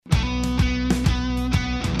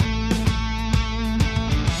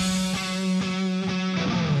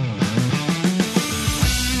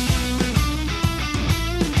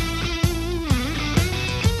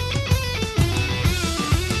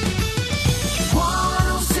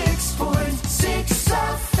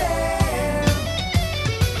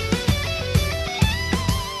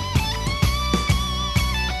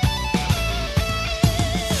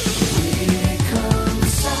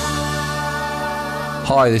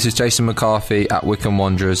Hi, this is Jason McCarthy at Wycombe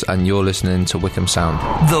Wanderers, and you're listening to Wycombe Sound.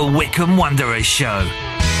 The Wycombe Wanderers Show.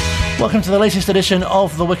 Welcome to the latest edition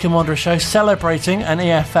of the Wycombe Wanderers Show, celebrating an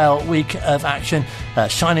EFL week of action,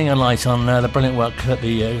 shining a light on the brilliant work that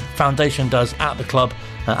the foundation does at the club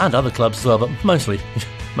and other clubs as well, but mostly,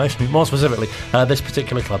 more specifically, this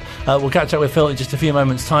particular club. We'll catch up with Phil in just a few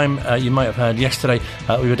moments' time. You might have heard yesterday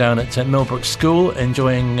we were down at Millbrook School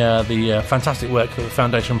enjoying the fantastic work that the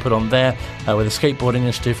foundation put on there with a skateboarding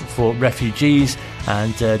initiative for refugees.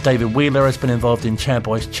 And David Wheeler has been involved in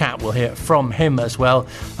Chairboys Chat. We'll hear from him as well.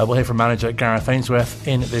 We'll hear from manager Gareth Ainsworth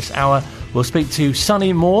in this hour. We'll speak to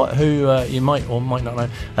Sonny Moore, who you might or might not know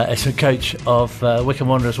is a coach of Wycombe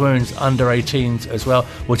Wanderers Women's under-18s as well.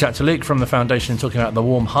 We'll chat to Luke from the foundation talking about the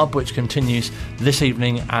Warm Hub, which continues this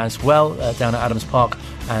evening as well down at Adams Park.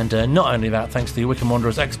 And not only that, thanks to the Wycombe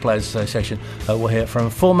Wanderers Ex-Players Association, we'll hear from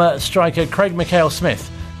former striker Craig McHale-Smith,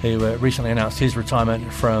 who recently announced his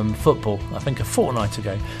retirement from football, I think a fortnight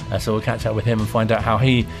ago. So we'll catch up with him and find out how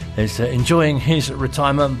he is enjoying his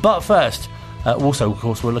retirement. But first, also, of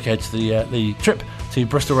course, we'll look ahead to the trip to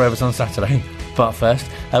Bristol Rovers on Saturday. But first,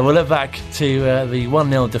 we'll look back to the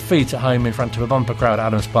 1-0 defeat at home in front of a bumper crowd at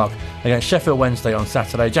Adams Park against Sheffield Wednesday on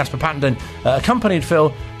Saturday. Jasper Pattenden accompanied Phil,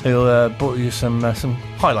 who brought you some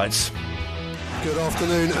highlights. Good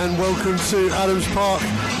afternoon and welcome to Adams Park.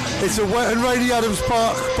 It's a wet and rainy Adams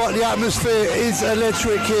Park, but the atmosphere is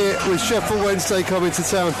electric here with Sheffield Wednesday coming to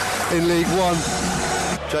town in League One.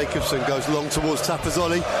 Jacobson goes long towards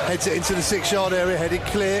Tapazzoli, heads it into the 6-yard area, headed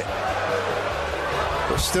clear.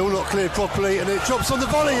 But still not cleared properly, and it drops on the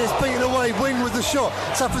volley. It's beaten away, Wing with the shot.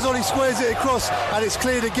 Tapazzoli squares it across, and it's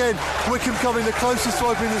cleared again. Wycombe coming the closest to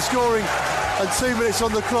opening the scoring, and 2 minutes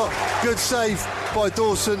on the clock. Good save by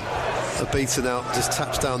Dawson. A beaten out, just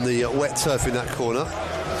taps down the wet turf in that corner.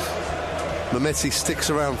 Mehmeti sticks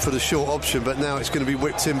around for the short option, but now it's going to be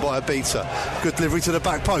whipped in by a beater. Good delivery to the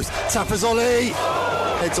back post. Tapazzoli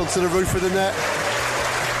heads onto the roof of the net.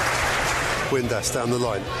 Windass down the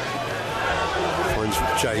line. Finds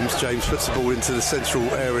James puts the ball into the central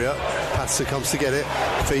area. Patterson comes to get it,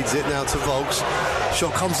 feeds it now to Volks.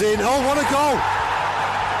 Shot comes in. Oh, what a goal!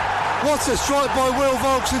 What a strike by Will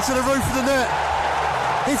Volks into the roof of the net.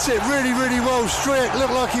 Hits it really, really well. Strick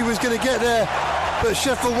looked like he was going to get there, but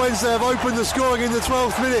Sheffield Wednesday have opened the scoring in the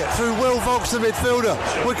 12th minute through Will Volks, the midfielder.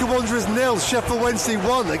 Wycombe Wanderers 0, Sheffield Wednesday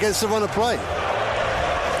 1 against the run of play.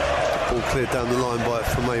 Ball cleared down the line by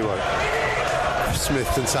Famewo.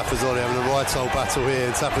 Smith and Tapazzoli having a right-old battle here,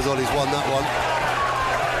 and Tapazzoli's won that one.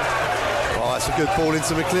 Oh, that's a good ball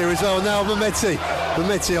into McCleary as well. And now Mehmeti,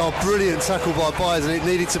 brilliant tackle by Byers, and it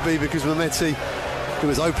needed to be because Mehmeti, who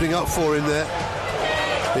was opening up for him there.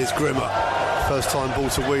 Here's Grimmer. First time ball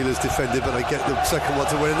to Wheeler's defended, but they get the second one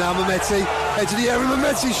to win. And now Mehmeti, edge of the area.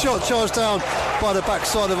 Mehmeti shot charged down by the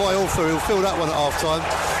backside of Iorfa. He'll fill that one at half time.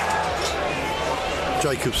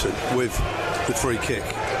 Jacobson with the free kick.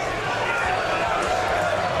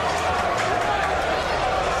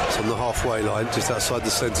 It's on the halfway line, just outside the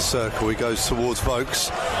centre circle. He goes towards Vokes.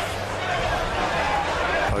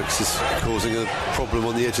 Vokes is causing a problem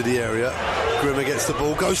on the edge of the area. Grimmer gets the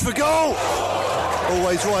ball, goes for goal!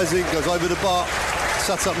 Always rising, goes over the bar,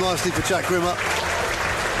 sat up nicely for Jack Grimmer.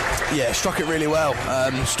 Yeah, struck it really well.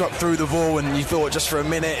 Struck through the ball, and you thought just for a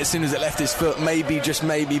minute, as soon as it left his foot, maybe, just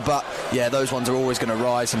maybe, but yeah, those ones are always going to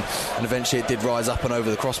rise, and eventually it did rise up and over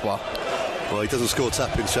the crossbar. Well, he doesn't score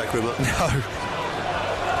tap-ins, Jack Grimmer. No.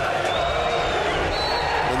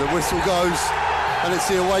 And the whistle goes, and it's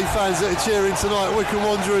the away fans that are cheering tonight. Wycombe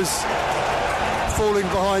Wanderers falling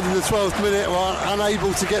behind in the 12th minute, were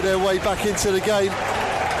unable to get their way back into the game.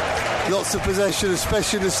 Lots of possession,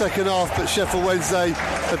 especially in the second half, but Sheffield Wednesday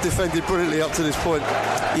have defended brilliantly up to this point.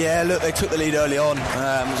 Yeah, look, they took the lead early on.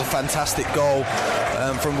 It was a fantastic goal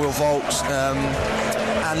from Will Volks.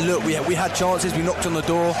 And look, we had chances, we knocked on the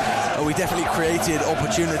door, we definitely created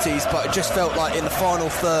opportunities, but it just felt like in the final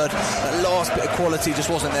third, that last bit of quality just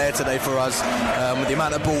wasn't there today for us. With the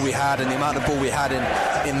amount of ball we had and the amount of ball we had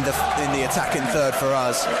in the attacking third for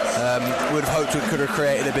us, would have hoped we could have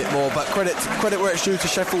created a bit more. But credit where it's due to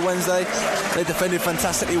Sheffield Wednesday. They defended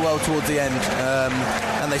fantastically well towards the end,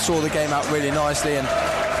 and they saw the game out really nicely and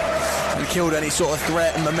killed any sort of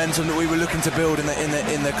threat and momentum that we were looking to build in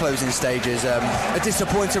the closing stages. A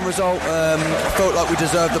disappointing result. Felt like we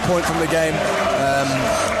deserved the point from the game,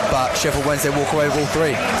 but Sheffield Wednesday walk away with all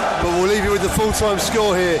three. But we'll leave you with the full-time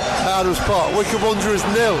score here at Adams Park. Wycombe Wanderers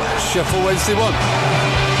 0, Sheffield Wednesday 1.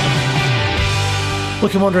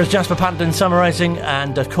 Wycombe Wanderers, Jasper Pattenden summarising,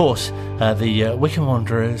 and of course the Wycombe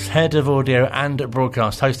Wanderers head of audio and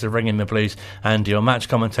broadcast, host of Ringing the Blues, and your match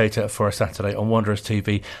commentator for a Saturday on Wanderers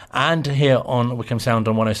TV and here on Wycombe Sound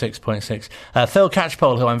on 106.6. Phil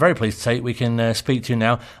Catchpole, who I'm very pleased to say we can speak to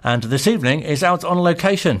now, and this evening is out on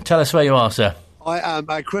location. Tell us where you are, sir. I am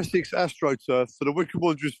at Crestix AstroTurf for the Wycombe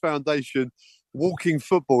Wanderers Foundation Walking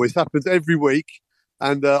Football. It happens every week,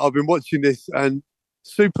 and I've been watching this, and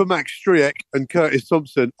Super Max Striek and Curtis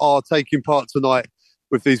Thompson are taking part tonight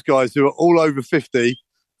with these guys who are all over 50,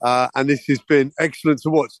 and this has been excellent to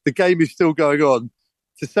watch. The game is still going on.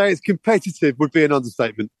 To say it's competitive would be an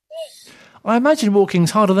understatement. I imagine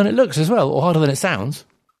walking's harder than it looks as well, or harder than it sounds.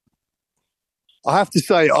 I have to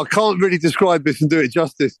say, I can't really describe this and do it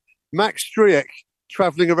justice. Max Striek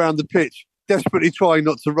travelling around the pitch, desperately trying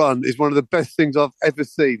not to run, is one of the best things I've ever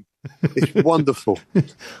seen. It's wonderful.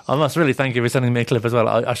 I must really thank you for sending me a clip as well.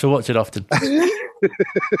 I shall watch it often.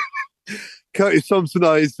 Curtis Thompson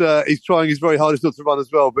he's trying his very hardest not to run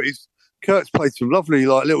as well, but Kurt's played some lovely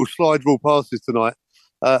little slide rule passes tonight.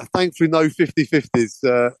 Thankfully, no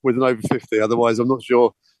 50-50s with an over 50. Otherwise, I'm not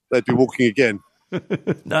sure they'd be walking again.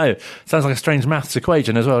 No, sounds like a strange maths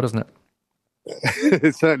equation as well, doesn't it?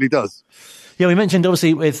 It certainly does. Yeah, we mentioned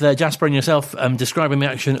obviously with Jasper and yourself describing the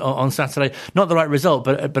action on Saturday. Not the right result,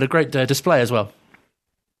 but a great display as well.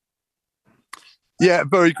 Yeah,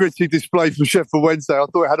 very gritty display from Sheffield Wednesday. I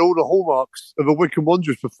thought it had all the hallmarks of a Wycombe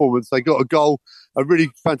Wanderers performance. They got a goal, a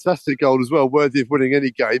really fantastic goal as well, worthy of winning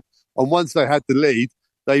any game. And once they had the lead,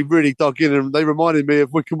 they really dug in, and they reminded me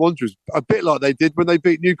of Wycombe Wanderers, a bit like they did when they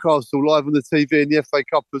beat Newcastle live on the TV in the FA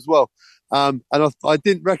Cup as well. And I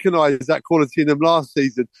didn't recognise that quality in them last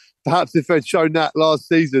season. Perhaps if they'd shown that last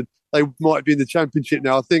season, they might be in the Championship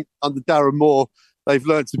now. I think under Darren Moore, they've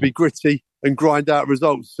learned to be gritty and grind out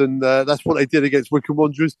results, and that's what they did against Wycombe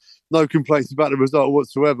Wanderers. No complaints about the result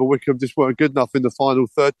whatsoever. Wycombe just weren't good enough in the final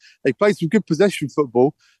third. They played some good possession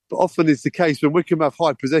football, but often it's the case when Wycombe have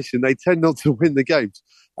high possession, they tend not to win the games.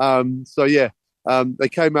 They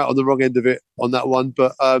came out on the wrong end of it on that one,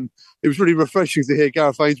 but it was really refreshing to hear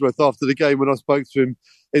Gareth Ainsworth after the game when I spoke to him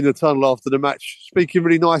in the tunnel after the match, speaking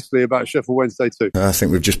really nicely about Sheffield Wednesday too. I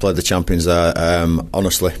think we've just played the champions there.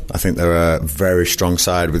 Honestly, I think they're a very strong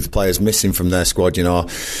side with players missing from their squad. You know,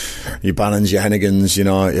 your Bannons, your Hennigans. You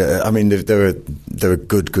know, I mean, they're a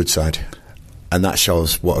good side, and that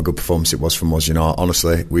shows what a good performance it was from us. You know,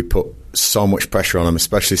 honestly, we put so much pressure on them,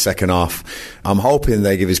 especially second half. I'm hoping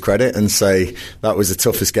they give us credit and say that was the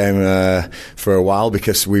toughest game for a while,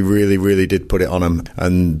 because we really did put it on them,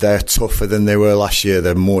 and they're tougher than they were last year.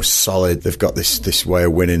 They're more solid. They've got this way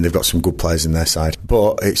of winning. They've got some good players in their side,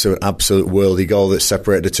 but it's an absolute worldy goal that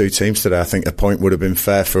separated the two teams today. I think a point would have been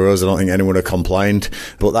fair for us. I don't think anyone would have complained,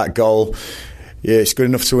 but that goal, yeah, it's good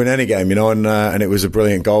enough to win any game, you know, and it was a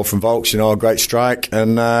brilliant goal from Volks, you know, a great strike,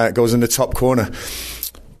 and it goes in the top corner.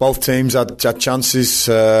 Both teams had chances.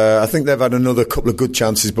 I think they've had another couple of good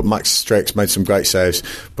chances, but Max Striek's made some great saves.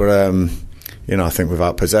 But you know, I think we've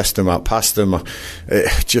outpossessed them, outpassed them.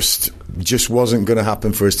 It just wasn't going to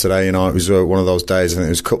happen for us today. You know, it was one of those days. I think there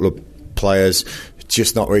was a couple of players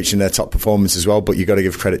just not reaching their top performance as well. But you got to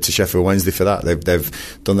give credit to Sheffield Wednesday for that.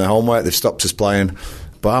 They've done their homework. They've stopped us playing.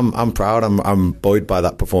 But I'm proud. I'm buoyed by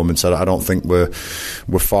that performance. I don't think we're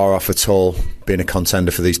far off at all being a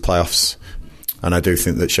contender for these playoffs. And I do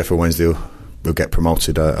think that Sheffield Wednesday will get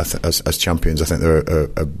promoted as champions. I think they're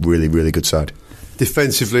a really good side.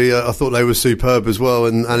 Defensively, I thought they were superb as well,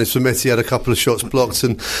 and Anis Fermetti had a couple of shots blocked,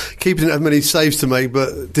 and keeping didn't have many saves to make,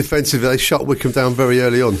 but defensively they shut Wycombe down very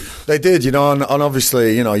early on. They did, you know, and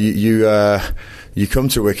obviously, you know, you come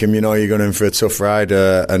to Wycombe, you know, you're going in for a tough ride,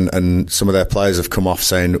 and some of their players have come off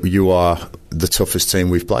saying you are the toughest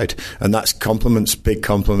team we've played, and that's big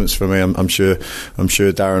compliments for me. I'm sure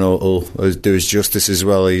Darren will do his justice as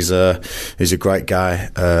well. He's a great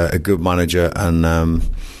guy, a good manager,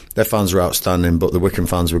 and their fans were outstanding, but the Wycombe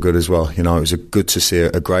fans were good as well. You know, it was good to see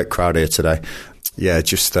a great crowd here today. Yeah,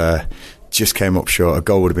 just came up short. A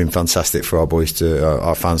goal would have been fantastic for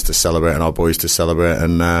our fans to celebrate and our boys to celebrate.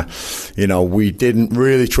 And you know, we didn't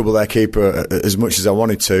really trouble their keeper as much as I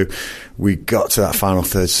wanted to. We got to that final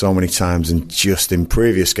third so many times, and just in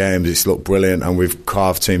previous games it's looked brilliant and we've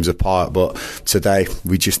carved teams apart, but today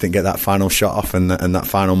we just didn't get that final shot off and that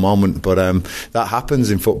final moment. But that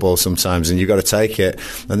happens in football sometimes, and you've got to take it.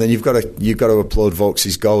 And then you've got to applaud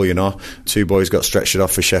Volks' goal. You know, two boys got stretched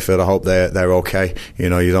off for Sheffield. I hope they're okay. You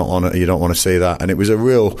know, you don't want to see that. And it was a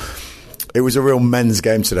real men's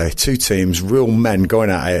game today. Two teams, real men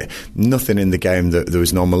going at it. Nothing in the game that there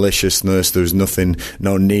was no maliciousness. There was nothing,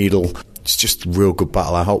 no needle. it's just a real good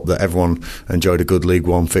battle. I hope that everyone enjoyed a good League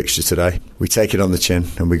One fixture today. We take it on the chin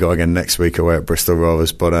and we go again next week away at Bristol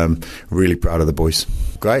Rovers, but really proud of the boys.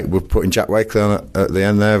 Great, we're putting Jack Wakely on at the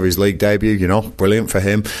end there of his league debut, brilliant for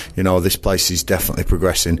him. This place is definitely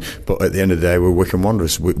progressing, but at the end of the day, we're Wycombe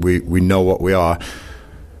Wanderers. We know what we are.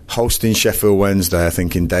 Hosting Sheffield Wednesday, I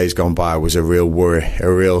think in days gone by, was a real worry,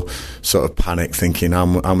 a real sort of panic, thinking how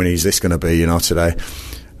many is this going to be, today.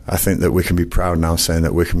 I think that we can be proud now saying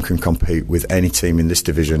that Wycombe can compete with any team in this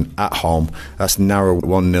division at home. That's narrow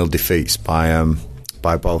 1-0 defeats by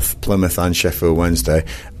both Plymouth and Sheffield Wednesday,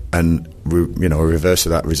 and a reverse of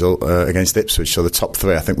that result against Ipswich. So the top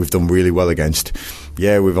three, I think we've done really well against.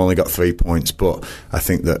 Yeah, we've only got 3 points, but I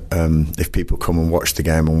think that if people come and watch the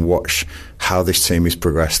game and watch how this team has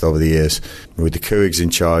progressed over the years, with the Courigs in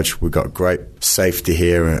charge, we've got great safety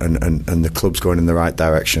here, and the club's going in the right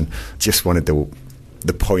direction. Just wanted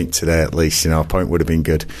the point today, at least. A point would have been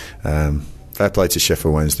good. Fair play to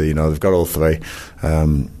Sheffield Wednesday. They've got all three.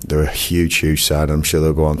 They're a huge side. I'm sure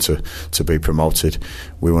they'll go on to be promoted.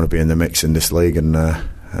 We want to be in the mix in this league, and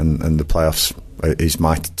the playoffs is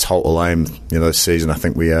my total aim. This season, I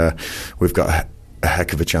think we've got a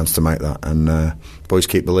heck of a chance to make that. And boys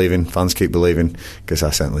keep believing, fans keep believing, because I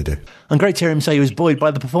certainly do. And great to hear him say he was buoyed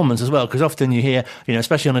by the performance as well, because often you hear,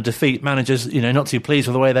 especially on a defeat, managers, not too pleased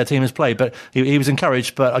with the way their team has played. But he was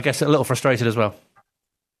encouraged, but I guess a little frustrated as well.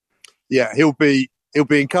 Yeah, he'll be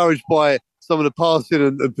encouraged by some of the passing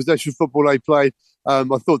and possession football they played. I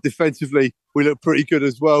thought defensively we looked pretty good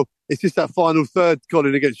as well. It's just that final third,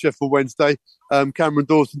 Colin, against Sheffield Wednesday. Cameron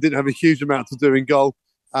Dawson didn't have a huge amount to do in goal,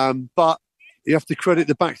 but you have to credit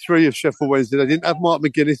the back three of Sheffield Wednesday. They didn't have Mark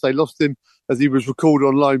McGuinness. They lost him as he was recalled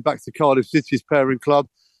on loan back to Cardiff City's parent club,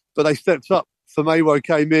 but they stepped up. Famewo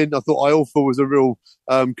came in. I thought Iorfa was a real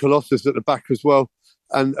colossus at the back as well.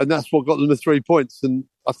 And that's what got them the 3 points. And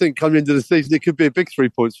I think coming into the season, it could be a big 3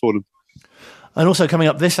 points for them. And also coming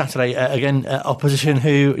up this Saturday, again, opposition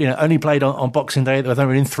who only played on Boxing Day. They've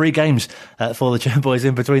only been in 3 games for the boys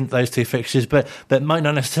in between those 2 fixtures, but might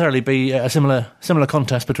not necessarily be a similar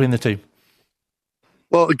contest between the two.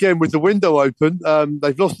 Well, again, with the window open,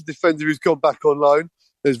 they've lost a defender who's gone back on loan.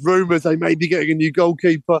 There's rumours they may be getting a new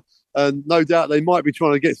goalkeeper, and no doubt they might be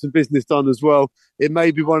trying to get some business done as well. It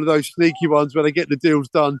may be one of those sneaky ones where they get the deals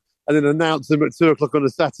done and then announce them at 2 o'clock on a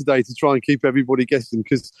Saturday to try and keep everybody guessing,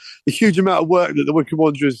 because the huge amount of work that the Wycombe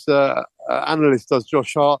Wanderers analyst does,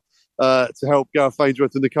 Josh Hart, to help Gareth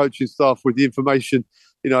Ainsworth and the coaching staff with the information,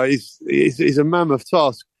 is a mammoth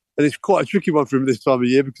task. And it's quite a tricky one for him this time of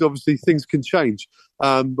year, because obviously things can change.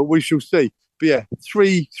 But we shall see. But yeah,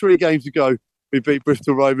 three games ago, we beat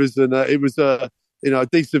Bristol Rovers, and it was a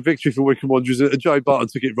decent victory for Wycombe Wanderers. And Joe Barton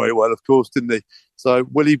took it very well, of course, didn't he? So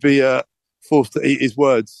will he be forced to eat his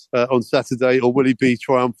words on Saturday, or will he be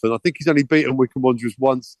triumphant? I think he's only beaten Wycombe Wanderers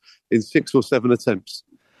once in 6 or 7 attempts.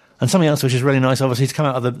 And something else which is really nice, obviously, to come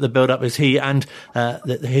out of the build-up is he and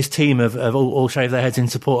his team have all shaved their heads in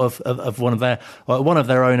support of one of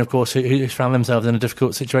their own, of course, who found themselves in a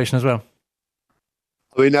difficult situation as well.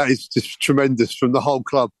 I mean, that is just tremendous from the whole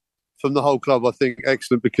club. I think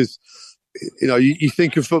excellent, because you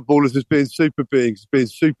think of footballers as being super beings, being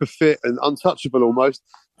super fit and untouchable almost,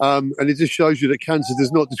 and it just shows you that cancer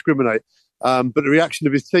does not discriminate. But the reaction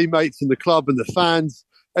of his teammates and the club and the fans,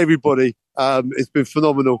 everybody, it's been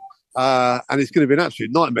phenomenal. And it's going to be an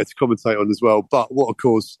absolute nightmare to commentate on as well. But what a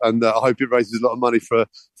cause. And I hope it raises a lot of money for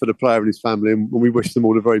the player and his family. And we wish them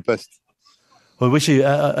all the very best. Well, we wish you,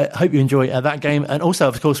 I hope you enjoy that game. And also,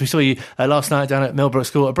 of course, we saw you last night down at Millbrook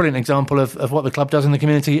School, a brilliant example of what the club does in the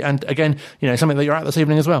community. And again, something that you're at this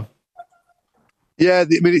evening as well. Yeah,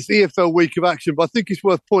 it's the EFL week of action, but I think it's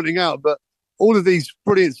worth pointing out that all of these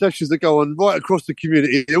brilliant sessions that go on right across the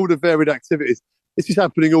community, all the varied activities, this is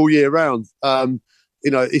happening all year round.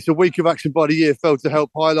 It's a week of action by the EFL to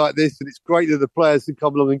help highlight this, and it's great that the players can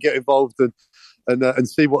come along and get involved and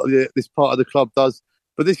see what this part of the club does.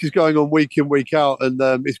 But this is going on week in, week out, and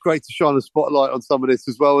it's great to shine a spotlight on some of this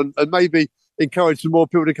as well, and maybe encourage some more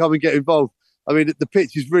people to come and get involved. I mean, the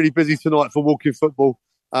pitch is really busy tonight for walking football,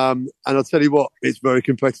 and I'll tell you what, it's very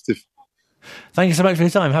competitive. Thank you so much for your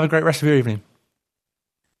time. Have a great rest of your evening.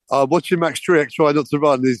 Watching Max Triek try not to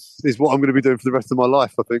run is what I'm going to be doing for the rest of my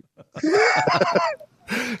life, I think.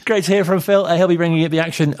 Great to hear from Phil. He'll be bringing you the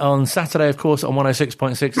action on Saturday, of course, on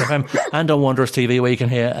 106.6 FM and on Wanderers TV, where you can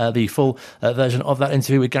hear the full version of that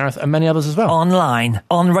interview with Gareth and many others as well. Online,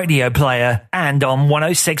 on Radio Player and on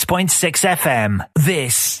 106.6 FM.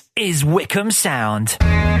 This is Wycombe Sound.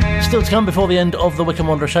 Still to come before the end of the Wycombe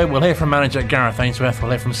Wanderer show, we'll hear from manager Gareth Ainsworth,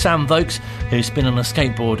 we'll hear from Sam Vokes, who's been on a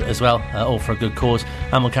skateboard as well, all for a good cause,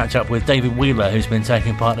 and we'll catch up with David Wheeler, who's been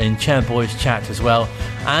taking part in Chairboys Chat as well,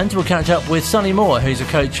 and we'll catch up with Sonny Moore, who's a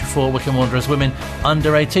coach for Wycombe Wanderers Women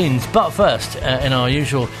Under-18s. But first, in our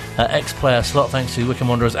usual ex-player slot, thanks to Wycombe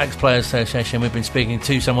Wanderers Ex-Players Association, we've been speaking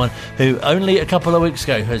to someone who only a couple of weeks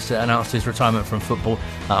ago has announced his retirement from football.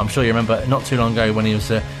 I'm sure you remember not too long ago when he was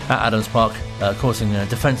at Adams Park, causing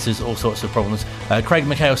defences all sorts of problems. Craig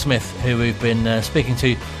McHale-Smith, who we've been speaking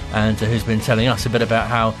to and who's been telling us a bit about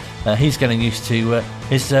how he's getting used to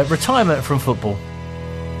his retirement from football.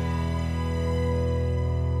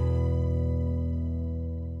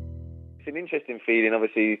 It's an interesting feeling,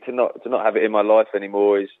 obviously, to not have it in my life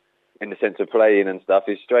anymore. Is in the sense of playing and stuff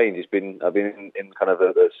is strange. I've been in kind of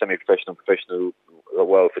a semi-professional, professional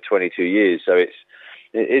world for 22 years, so it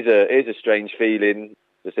is a strange feeling.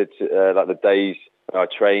 Just like the days I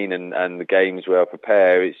train and the games where I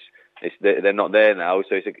prepare, they're not there now, so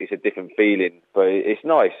it's a different feeling. But it's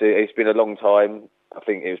nice. It's been a long time. I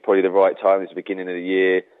think it was probably the right time. It's the beginning of the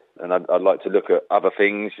year, and I'd like to look at other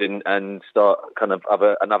things and start kind of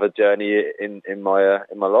another journey in my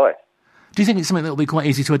life. Do you think it's something that will be quite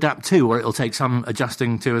easy to adapt to, or it'll take some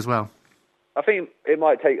adjusting to as well? I think it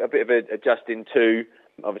might take a bit of adjusting to.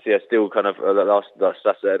 Obviously, I still kind of last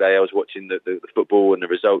Saturday I was watching the football and the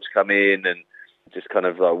results come in and just kind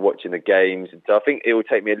of watching the games. And so I think it will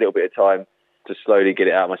take me a little bit of time to slowly get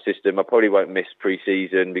it out of my system. I probably won't miss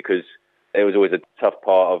pre-season because it was always a tough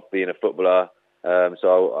part of being a footballer.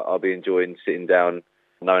 So I'll be enjoying sitting down,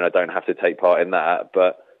 knowing I don't have to take part in that.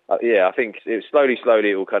 But yeah, I think slowly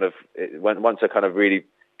it will kind of once I kind of really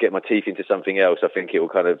get my teeth into something else, I think it will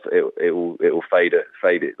kind of it will fade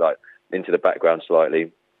it like into the background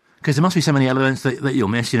slightly. Because there must be so many elements that you'll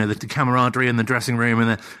miss, the camaraderie in the dressing room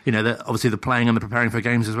and obviously the playing and the preparing for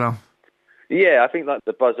games as well. Yeah, I think like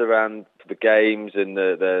the buzz around the games and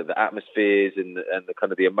the atmospheres and the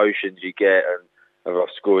kind of the emotions you get and of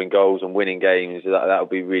scoring goals and winning games, that would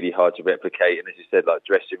be really hard to replicate. And as you said, like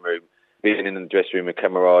dressing room, being in the dressing room with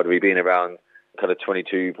camaraderie, being around kind of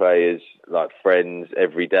 22 players, like friends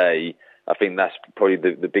every day, I think that's probably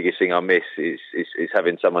the biggest thing I miss is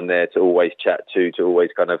having someone there to always chat to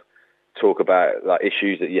always kind of talk about like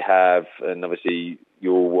issues that you have, and obviously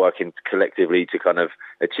you're all working collectively to kind of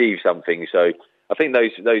achieve something. So I think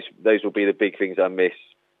those will be the big things I miss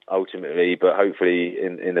ultimately. But hopefully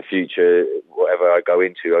in the future, whatever I go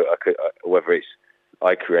into, whether it's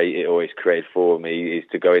I create it or it's created for me, is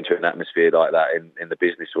to go into an atmosphere like that in the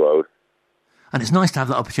business world. And it's nice to have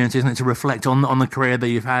that opportunity, isn't it, to reflect on the career that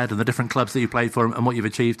you've had and the different clubs that you've played for and what you've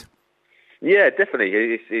achieved? Yeah, definitely.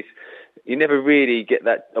 It's you never really get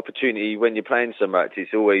that opportunity when you're playing so much.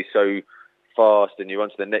 It's always so fast, and you're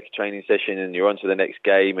on to the next training session, and you're on to the next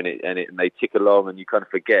game, and they tick along, and you kind of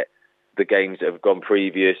forget the games that have gone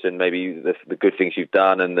previous, and maybe the good things you've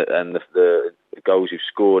done, and the goals you've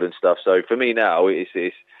scored and stuff. So for me now, it's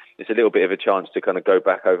a little bit of a chance to kind of go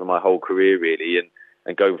back over my whole career really,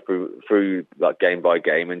 and go through like game by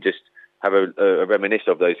game, and just have a reminisce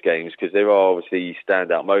of those games, because there are obviously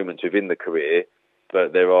standout moments within the career,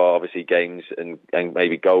 but there are obviously games and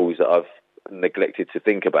maybe goals that I've neglected to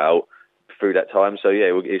think about through that time. So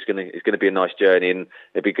yeah, it's going to be a nice journey, and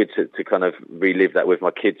it'd be good to kind of relive that with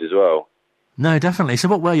my kids as well. No, definitely. So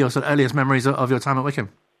what were your sort of earliest memories of your time at Wycombe?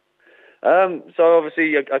 So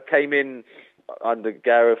obviously I came in under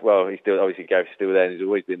Gareth. Well, Gareth's still there, and he's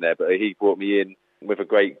always been there, but he brought me in with a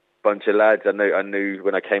great bunch of lads. I knew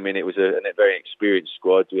when I came in it was a very experienced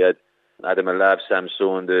squad. We had Adam Alab, Sam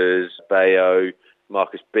Saunders, Bayo,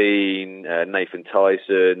 Marcus Bean, Nathan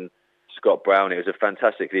Tyson, Scott Brown. It was a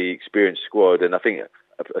fantastically experienced squad, and I think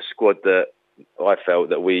a squad that I felt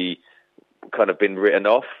that we kind of been written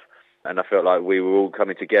off, and I felt like we were all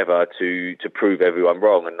coming together to prove everyone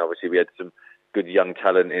wrong. And obviously we had some good young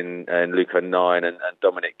talent in Luke O'Nien and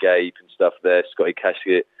Dominic Gape and stuff there, Scotty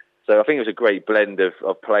Casket. So I think it was a great blend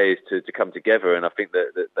of players to come together, and I think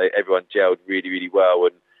that everyone gelled really, really well.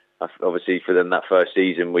 And obviously for them that first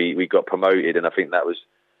season we got promoted, and I think that was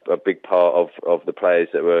a big part of the players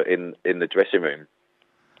that were in the dressing room.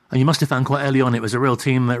 And you must have found quite early on it was a real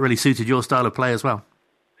team that really suited your style of play as well.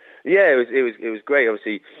 Yeah, it was great.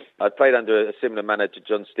 Obviously, I played under a similar manager,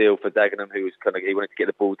 John Steele, for Dagenham, who was he wanted to get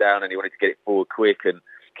the ball down and he wanted to get it forward quick and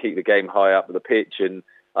keep the game high up the pitch. And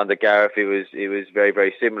under Gareth, it was very,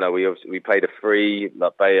 very similar. We played a free,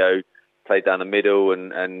 like Bayo played down the middle,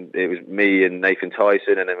 and it was me and Nathan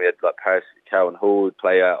Tyson, and then we had like Paris Cowan Hall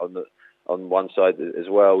play out on one side as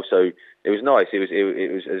well. So it was nice. It was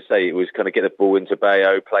as I say, it was kind of get the ball into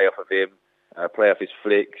Bayo, play off of him, play off his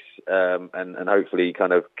flicks, and hopefully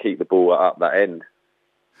kind of keep the ball up that end.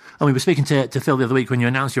 And we were speaking to Phil the other week when you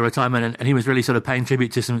announced your retirement, and he was really sort of paying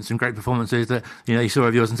tribute to some great performances that he saw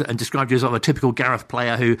of yours, and described you as sort of a typical Gareth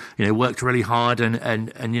player who worked really hard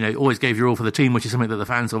and always gave your all for the team, which is something that the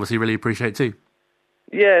fans obviously really appreciate too.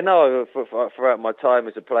 Yeah, no. Throughout my time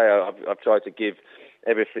as a player, I've tried to give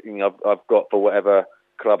everything I've got for whatever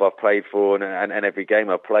club I've played for, and every game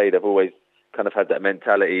I've played, I've always kind of had that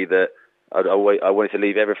mentality that I wanted to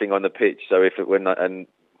leave everything on the pitch. So when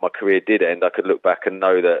my career did end, I could look back and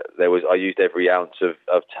know that I used every ounce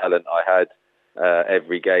of talent I had,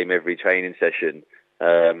 every game, every training session,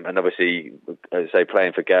 and obviously, as I say,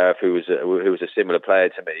 playing for Gareth, who was a similar player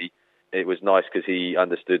to me, it was nice because he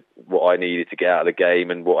understood what I needed to get out of the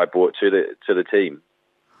game and what I brought to the team.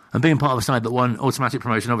 And being part of a side that won automatic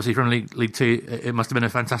promotion, obviously from League Two, it must have been a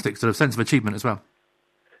fantastic sort of sense of achievement as well.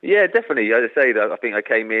 Yeah, definitely. As I say, I think I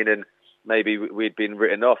came in and maybe we'd been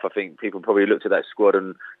written off. I think people probably looked at that squad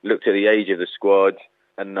and looked at the age of the squad,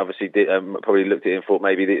 and obviously probably looked at it and thought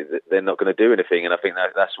maybe they're not going to do anything. And I think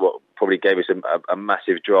that's what probably gave us a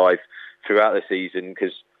massive drive throughout the season,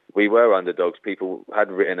 because we were underdogs. People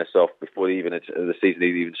hadn't written us off before the season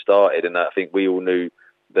even started, and I think we all knew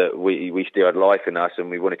that we still had life in us, and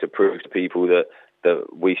we wanted to prove to people that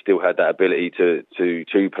we still had that ability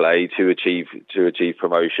to play, to achieve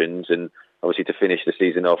promotions, and obviously to finish the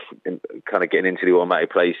season off kind of getting into the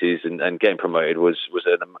automatic places and getting promoted was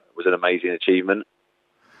an amazing achievement.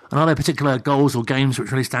 And are there particular goals or games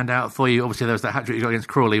which really stand out for you? Obviously, there was that hat-trick you got against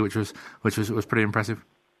Crawley, which was pretty impressive.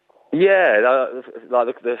 Yeah,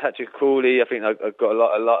 like the hat-trick Crawley. I think I got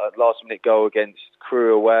a last-minute goal against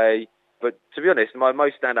Crewe away. But to be honest, my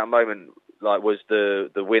most standout moment was the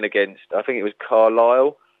win against, I think it was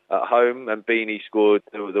Carlisle at home, and Beanie scored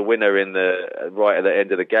the winner right at the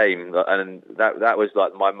end of the game, and that was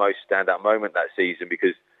like my most standout moment that season,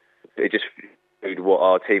 because it just showed what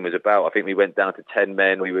our team was about. I think we went down to 10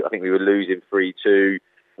 men. I think we were losing 3-2,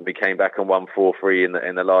 and we came back and won 4-3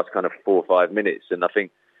 in the last kind of 4 or 5 minutes, and I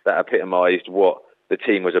think that epitomised what the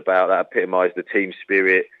team was about. That epitomised the team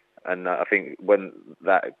spirit. And I think when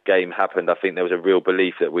that game happened, I think there was a real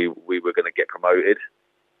belief that we were going to get promoted.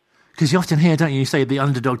 Because you often hear, don't you, say the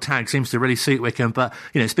underdog tag seems to really suit Wycombe, but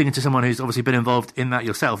speaking to someone who's obviously been involved in that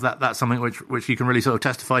yourself, that's something which you can really sort of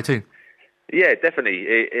testify to. Yeah,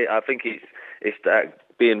 definitely. I think it's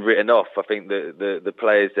that being written off. I think the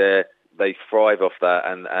players there, they thrive off that,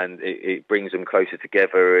 and it brings them closer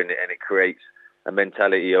together, and it creates a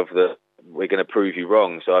mentality of we're going to prove you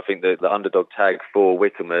wrong. So I think the underdog tag for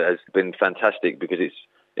Wycombe has been fantastic, because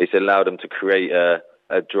it's allowed them to create a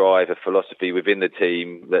drive, a philosophy within the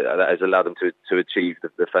team that has allowed them to achieve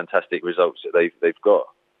the fantastic results that they've got.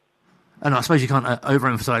 And I suppose you can't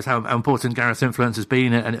overemphasise how important Gareth's influence has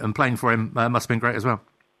been, and playing for him must have been great as well.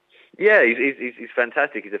 Yeah, he's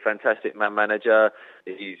fantastic. He's a fantastic man manager.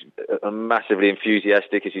 He's massively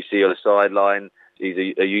enthusiastic, as you see on the sideline. He's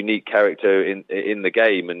a unique character in the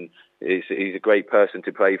game, and he's a great person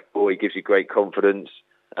to play for. He gives you great confidence.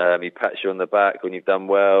 He pats you on the back when you've done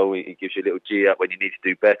well. He gives you a little G up when you need to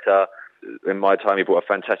do better. In my time, he brought a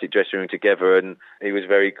fantastic dressing room together, and he was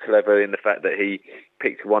very clever in the fact that he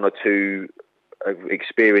picked one or two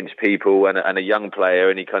experienced people and a young player,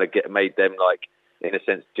 and he kind of made them, like, in a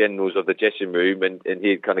sense, generals of the dressing room, and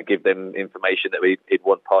he'd kind of give them information that he'd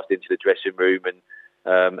want passed into the dressing room,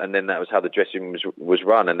 and then that was how the dressing room was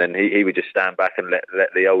run. And then he would just stand back and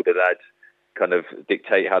let the older lads kind of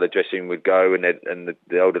dictate how the dressing room would go, and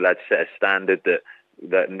the older lads set a standard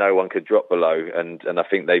that no one could drop below. And I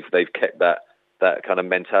think they've kept that kind of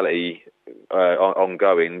mentality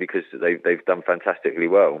ongoing, because they've done fantastically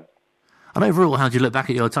well. And overall, how do you look back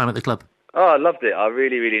at your time at the club? Oh, I loved it. I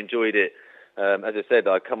really, really enjoyed it. As I said,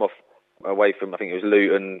 I come away from, I think it was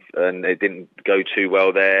Luton, and it didn't go too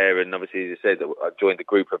well there. And obviously, as I said, I joined a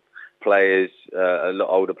group of players, a lot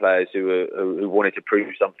older players who wanted to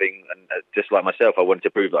prove something. And just like myself, I wanted to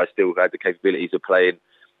prove that I still had the capabilities of playing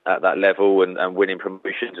at that level and winning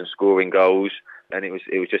promotions and scoring goals. And it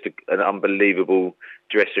was just an unbelievable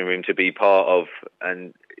dressing room to be part of.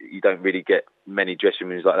 And you don't really get many dressing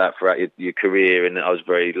rooms like that throughout your career. And I was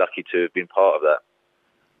very lucky to have been part of that.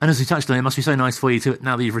 And as we touched on, it must be so nice for you to,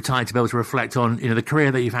 now that you've retired, to be able to reflect on, the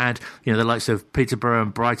career that you've had, the likes of Peterborough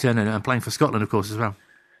and Brighton, and playing for Scotland, of course, as well.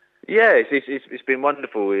 Yeah, it's been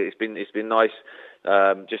wonderful. It's been nice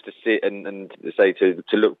just to sit and say to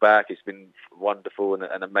look back. It's been wonderful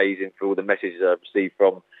and amazing for all the messages I've received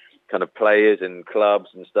from kind of players and clubs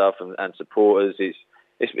and stuff and supporters.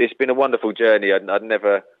 It's been a wonderful journey. I'd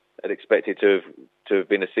never had expected to have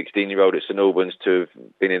been a 16-year-old at St Albans, to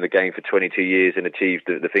have been in the game for 22 years and achieved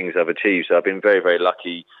the things I've achieved. So I've been very, very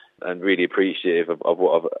lucky and really appreciative of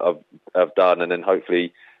what I've done, and then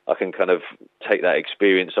hopefully I can kind of take that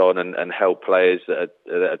experience on and help players that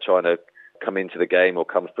are trying to come into the game or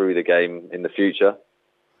come through the game in the future.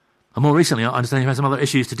 And more recently, I understand you had some other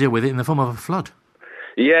issues to deal with in the form of a flood.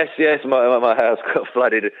 Yes, my house got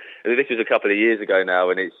flooded. This was a couple of years ago now,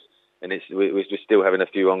 and we're still having a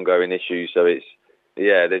few ongoing issues. So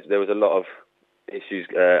there was a lot of issues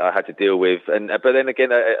I had to deal with, but then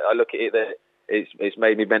again, I look at it that it's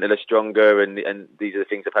made me mentally stronger, and these are the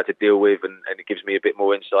things I've had to deal with, and it gives me a bit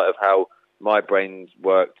more insight of how my brain's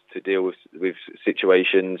worked to deal with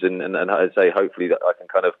situations, and I'd say hopefully that I can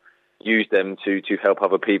kind of use them to help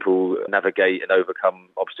other people navigate and overcome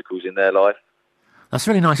obstacles in their life. That's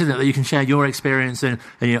really nice, isn't it, that you can share your experience and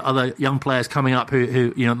other young players coming up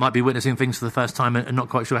who might be witnessing things for the first time and not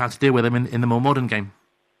quite sure how to deal with them in the more modern game.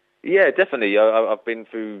 Yeah, definitely. I've been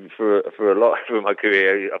through a lot through my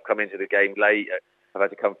career. I've come into the game late. I've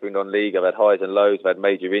had to come through non-league. I've had highs and lows. I've had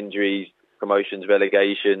major injuries, promotions,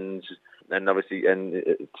 relegations, and obviously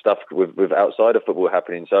stuff with outside of football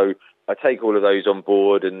happening. So I take all of those on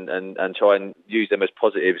board and try and use them as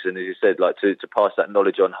positives. And as you said, like to pass that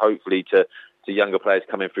knowledge on, hopefully to younger players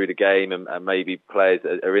coming through the game and maybe players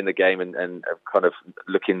that are in the game and are kind of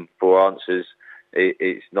looking for answers.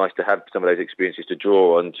 It's nice to have some of those experiences to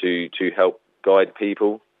draw on to help guide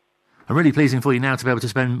people. And really pleasing for you now to be able to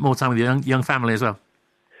spend more time with your young family as well.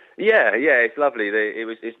 Yeah, it's lovely. It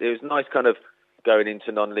was nice kind of going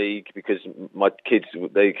into non-league because my kids,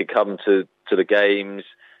 they could come to the games.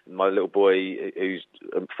 My little boy, who's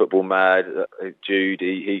football mad, Jude,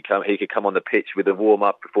 he could come on the pitch with a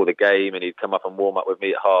warm-up before the game, and he'd come up and warm up with me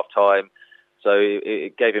at half-time. So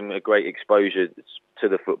it gave him a great exposure to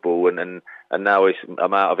the football, and now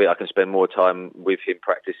I'm out of it. I can spend more time with him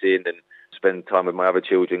practicing and spend time with my other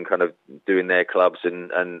children, kind of doing their clubs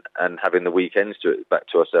and having the weekends back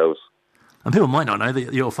to ourselves. And people might not know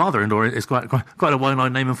that your father-in-law is quite a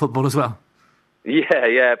well-known name in football as well.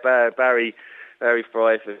 Yeah, Barry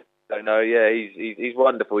Fry. If you don't know, yeah, he's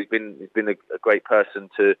wonderful. He's been a great person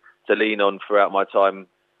to lean on throughout my time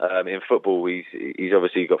in football. He's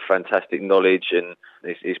obviously got fantastic knowledge, and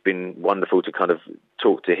it's been wonderful to kind of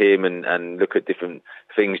talk to him and look at different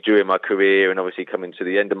things during my career. And obviously coming to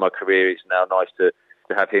the end of my career, it's now nice to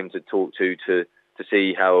have him to talk to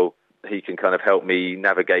see how he can kind of help me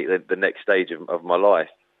navigate the next stage of my life.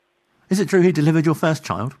 Is it true he delivered your first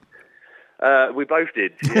child? We both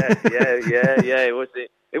did. Yeah.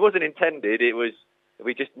 It wasn't intended. It was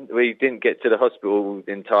we didn't get to the hospital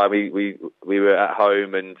in time. We were at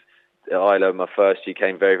home, and Isla, my first, she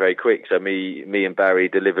came very, very quick. So me and Barry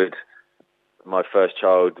delivered my first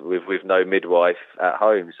child with no midwife at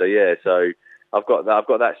home. So yeah, so I've got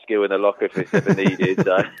that skill in the locker if it's ever needed.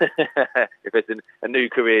 So if it's a new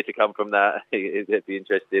career to come from that, it'd be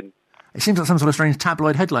interesting. It seems like some sort of strange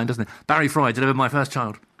tabloid headline, doesn't it? Barry Fry delivered my first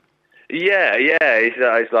child. Yeah.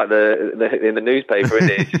 It's like in the newspaper,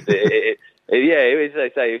 isn't it?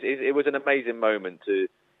 It was an amazing moment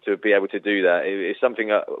to be able to do that. It's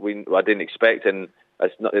something I didn't expect, and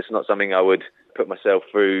it's not something I would put myself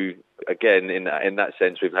through again in that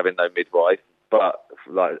sense with having no midwife. But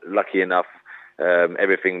lucky enough,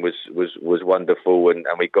 everything was wonderful, and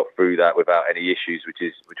we got through that without any issues,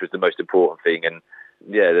 which was the most important thing. And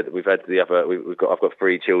yeah, we've had I've got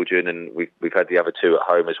 3 children, and we've had the other 2 at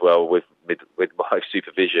home as well with my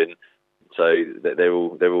supervision. So they're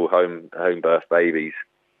all home birth babies.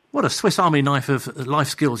 What a Swiss Army knife of life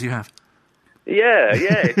skills you have. Yeah.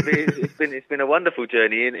 It's been a wonderful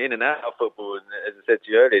journey in and out of football. And as I said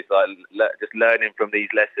to you earlier, it's like just learning from these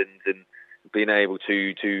lessons and being able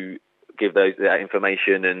to give that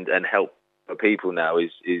information and help people now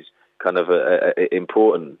is kind of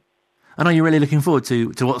important. And are you really looking forward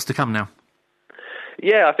to what's to come now?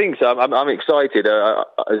 Yeah, I think so. I'm excited.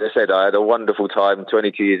 As I said, I had a wonderful time,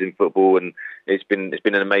 22 years in football, and it's been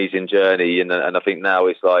an amazing journey. And I think now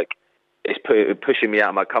it's pushing me out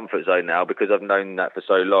of my comfort zone now, because I've known that for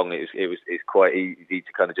so long. It's quite easy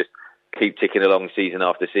to kind of just keep ticking along season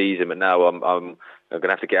after season. But now I'm going to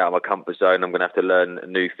have to get out of my comfort zone. I'm going to have to learn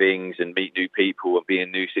new things and meet new people and be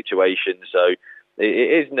in new situations. So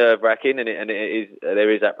it is nerve-wracking, and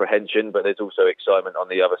there is apprehension, but there's also excitement on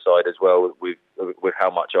the other side as well with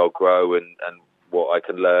how much I'll grow and what I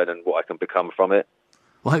can learn and what I can become from it.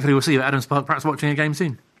 Well, hopefully we'll see you at Adams Park, perhaps watching a game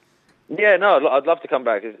soon. Yeah, no, I'd love to come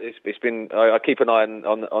back. It's been I keep an eye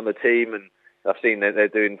on the team, and I've seen that they're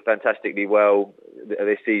doing fantastically well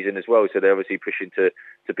this season as well. So they're obviously pushing to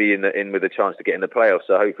to be in with a chance to get in the playoffs.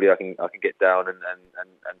 So hopefully I can get down and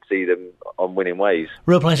see them on winning ways.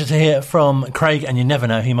 Real pleasure to hear from Craig, and you never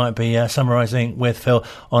know, he might be summarising with Phil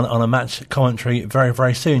on a match commentary very,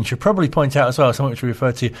 very soon. Should probably point out as well, something which we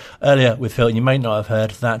referred to earlier with Phil, you may not have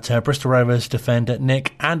heard, that Bristol Rovers defender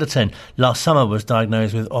Nick Anderton last summer was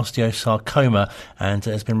diagnosed with osteosarcoma and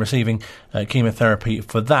has been receiving chemotherapy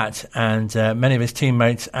for that. And many of his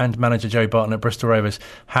teammates and manager Joe Barton at Bristol Rovers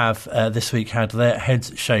have this week had their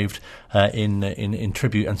heads shaved in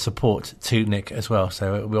tribute and support to Nick as well.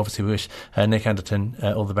 So we obviously wish Nick Anderton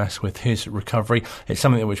all the best with his recovery. It's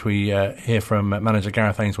something which we hear from manager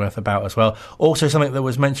Gareth Ainsworth about as well. Also something that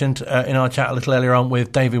was mentioned in our chat a little earlier on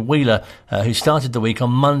with David Wheeler, who started the week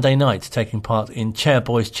on Monday night taking part in Chair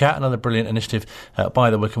Boys Chat, another brilliant initiative by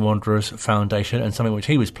the Wycombe Wanderers Foundation, and something which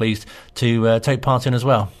he was pleased to take part in as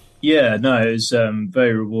well. Yeah, no, it was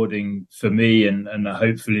very rewarding for me, and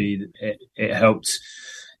hopefully it helped.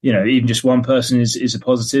 Even just one person is a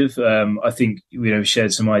positive. I think we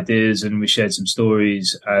shared some ideas and we shared some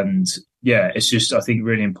stories, and yeah, it's just, I think,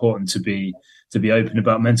 really important to be open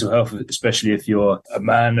about mental health, especially if you're a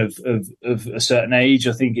man of a certain age.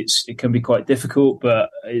 I think it can be quite difficult,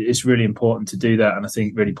 but it's really important to do that, and I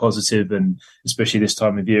think really positive, and especially this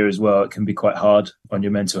time of year as well, it can be quite hard on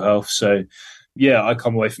your mental health. So yeah, I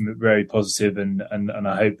come away from it very positive, and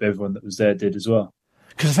I hope everyone that was there did as well.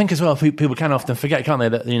 Because I think as well, people can often forget, can't they,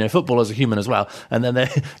 that footballers are human as well, and then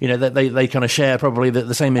they kind of share probably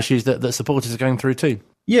the same issues that supporters are going through too.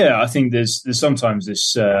 Yeah, I think there's sometimes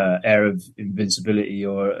this air of invincibility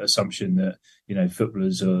or assumption that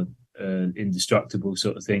footballers are indestructible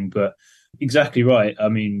sort of thing. But exactly right. I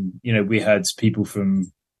mean, we had people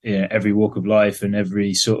from every walk of life and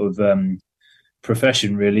every sort of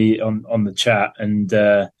profession really on the chat, and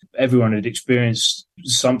everyone had experienced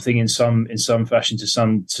something in some fashion to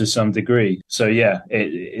some degree. So yeah,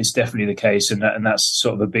 it's definitely the case, and that's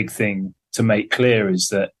sort of a big thing to make clear, is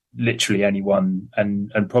that literally anyone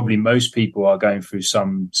and probably most people are going through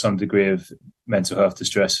some degree of mental health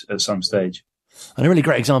distress at some stage. And a really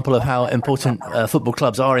great example of how important football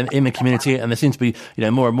clubs are in the community, and there seems to be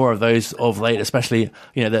more and more of those of late, especially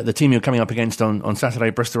the team you're coming up against on Saturday,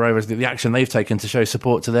 Bristol Rovers, the action they've taken to show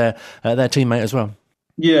support to their teammate as well.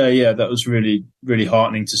 Yeah, that was really, really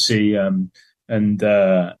heartening to see,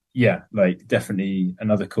 definitely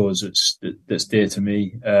another cause that's dear to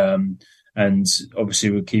me, and obviously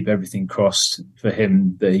we'll keep everything crossed for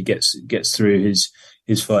him that he gets through his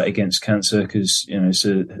fight against cancer, because it's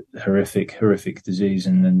a horrific disease,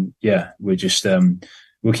 and then we're just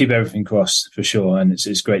we'll keep everything crossed for sure, and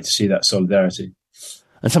it's great to see that solidarity.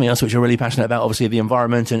 And something else which you're really passionate about, obviously the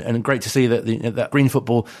environment, and great to see that that green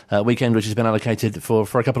football weekend, which has been allocated for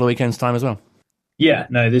a couple of weekends' time as well. Yeah,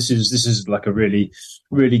 no, this is like a really,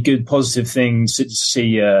 really good positive thing to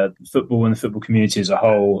see football and the football community as a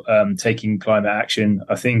whole taking climate action.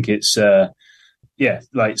 I think it's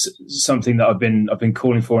like something that I've been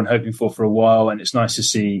calling for and hoping for a while, and it's nice to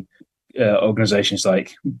see organisations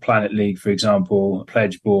like Planet League, for example,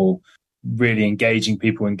 Pledge Ball, really engaging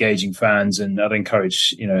people, engaging fans, and I'd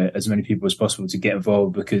encourage as many people as possible to get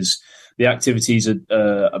involved, because the activities are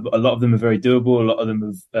a lot of them are very doable. A lot of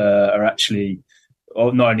them are actually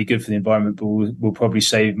not only good for the environment, but will probably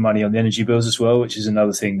save money on the energy bills as well, which is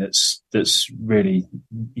another thing that's really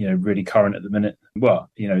really current at the minute. Well,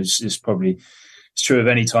 it's probably true of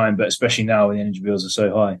any time, but especially now when the energy bills are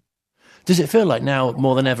so high. Does it feel like now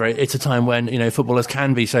more than ever it's a time when footballers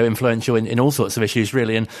can be so influential in all sorts of issues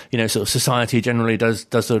really, and sort of society generally does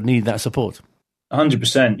sort of need that support?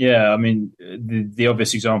 100%, yeah. I mean, the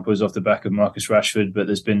obvious example is off the back of Marcus Rashford, but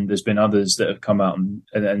there's been others that have come out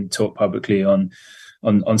and talked publicly on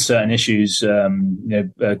certain issues,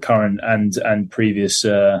 current and previous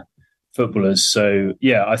footballers. So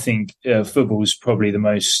yeah, I think football is probably the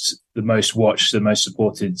most watched, the most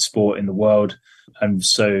supported sport in the world, and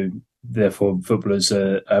so therefore footballers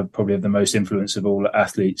are probably have the most influence of all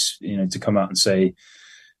athletes, to come out and say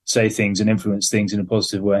things and influence things in a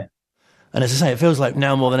positive way. And as I say, it feels like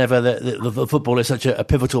now more than ever that the football is such a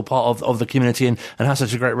pivotal part of the community and has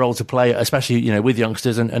such a great role to play, especially with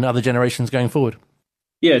youngsters and other generations going forward.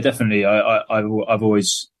 Yeah, definitely. I've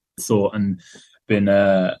always thought and been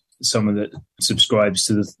someone that subscribes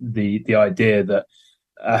to the idea that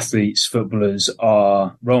athletes, footballers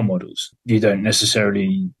are role models. You don't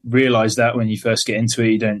necessarily realise that when you first get into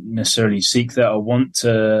it. You don't necessarily seek that or want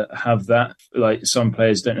to have that. Like some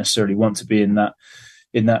players don't necessarily want to be in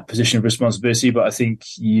that position of responsibility, but I think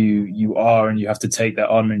you are, and you have to take that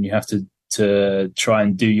on, and you have to try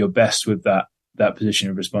and do your best with that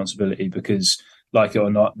position of responsibility, because like it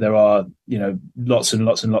or not, there are, lots and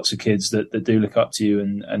lots and lots of kids that do look up to you,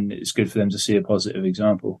 and it's good for them to see a positive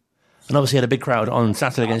example. And obviously had a big crowd on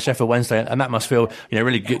Saturday against Sheffield Wednesday, and that must feel,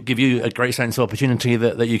 really give you a great sense of opportunity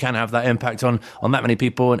that you can have that impact on that many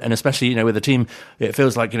people, and especially, with the team, it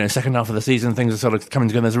feels like, second half of the season, things are sort of coming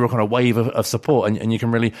together. There's a real kind of wave of support, and you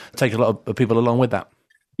can really take a lot of people along with that.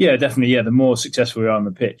 Yeah, definitely. Yeah, the more successful we are on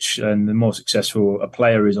the pitch and the more successful a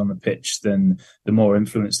player is on the pitch, then the more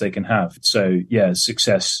influence they can have. So, yeah,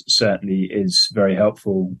 success certainly is very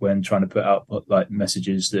helpful when trying to put out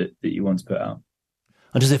messages that you want to put out.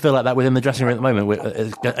 And does it feel like that within the dressing room at the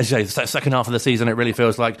moment? As you say, the second half of the season, it really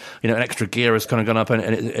feels like, an extra gear has kind of gone up, and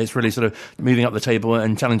it's really sort of moving up the table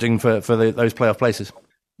and challenging for those playoff places.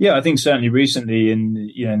 Yeah, I think certainly recently in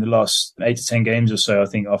the last 8 to 10 games or so, I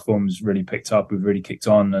think our form's really picked up. We've really kicked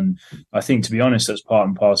on. And I think, to be honest, that's part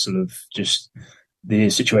and parcel of just the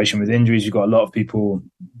situation with injuries. You've got a lot of people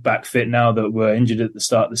back fit now that were injured at the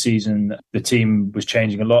start of the season. The team was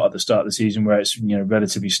changing a lot at the start of the season, where it's,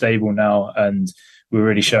 relatively stable now. And we're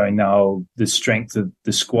really showing now the strength of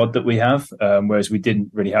the squad that we have, whereas we didn't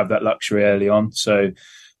really have that luxury early on. So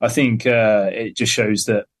I think it just shows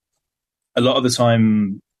that a lot of the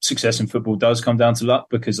time success in football does come down to luck,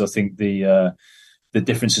 because I think the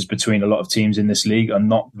differences between a lot of teams in this league are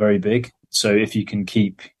not very big. So if you can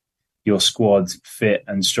keep your squad fit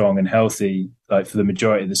and strong and healthy, like for the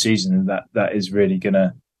majority of the season, that is really going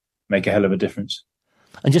to make a hell of a difference.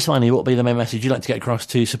 And just finally, what would be the main message you'd like to get across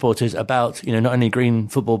to supporters about, not only green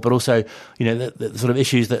football, but also, the sort of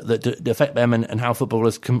issues that affect them, and how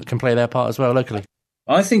footballers can play their part as well locally?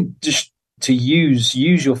 I think just to use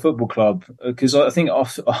your football club, because I think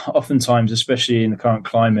oftentimes, especially in the current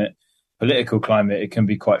political climate, it can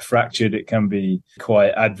be quite fractured. It can be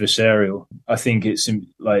quite adversarial. I think it's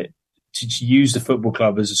like to use the football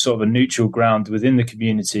club as a sort of a neutral ground within the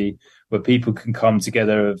community, where people can come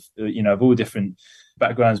together of all different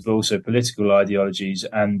backgrounds, but also political ideologies,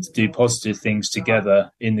 and do positive things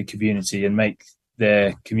together in the community and make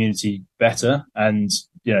their community better, and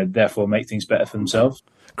therefore make things better for themselves.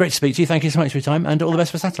 Great to speak to you. Thank you so much for your time, and all the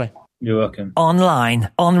best for Saturday. You're welcome. Online,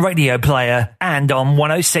 on Radio Player, and on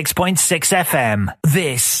 106.6 FM.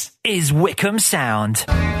 This is Wycombe Sound.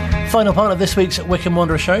 Final part of this week's Wycombe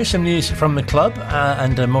Wanderer show, some news from the club,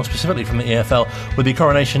 and more specifically from the EFL, with the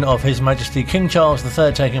coronation of His Majesty King Charles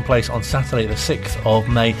III taking place on Saturday the 6th of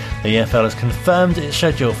May. The EFL has confirmed its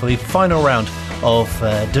schedule for the final round of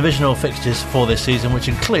divisional fixtures for this season, which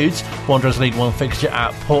includes Wanderers League 1 fixture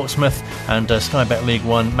at Portsmouth, and Sky Bet League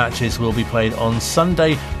 1 matches will be played on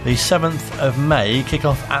Sunday the 7th of May,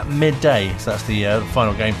 kick-off at midday. So that's the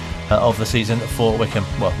final game of the season for Wycombe,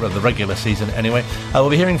 well, the regular season anyway. We'll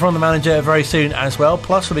be hearing from the manager very soon as well,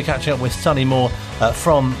 plus we'll be catching up with Sonny Moore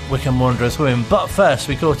from Wycombe Wanderers Women. But first,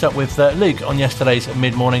 we caught up with Luke on yesterday's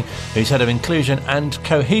mid-morning, who's head of inclusion and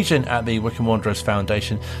cohesion at the Wycombe Wanderers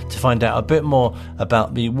Foundation, to find out a bit more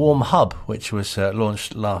about the Warm Hub, which was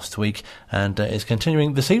launched last week and is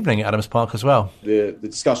continuing this evening at Adams Park as well. The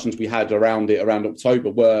discussions we had around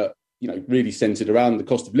October were, really centred around the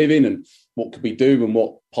cost of living and what could we do and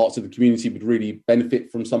what parts of the community would really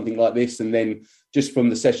benefit from something like this. And then just from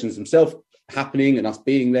the sessions themselves happening and us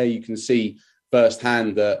being there, you can see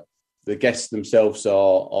firsthand that the guests themselves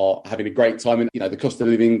are having a great time. And, the cost of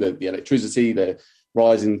living, the electricity, the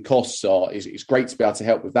rising costs is great to be able to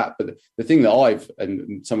help with that. But the thing that I've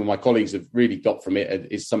and some of my colleagues have really got from it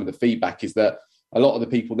is some of the feedback is that a lot of the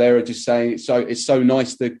people there are just saying it's so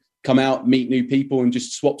nice to come out, meet new people and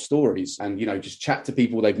just swap stories and, just chat to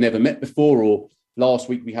people they've never met before. Or last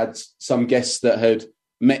week we had some guests that had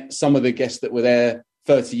met some of the guests that were there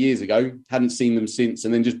 30 years ago, hadn't seen them since.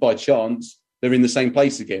 And then just by chance, they're in the same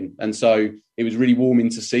place again. And so it was really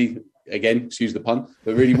warming to see, again, excuse the pun,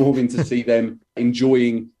 but really warming to see them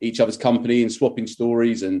enjoying each other's company and swapping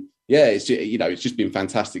stories. And yeah, it's just been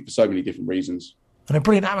fantastic for so many different reasons. And a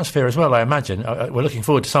brilliant atmosphere as well, I imagine. We're looking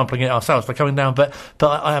forward to sampling it ourselves by coming down. But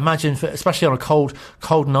I imagine, especially on a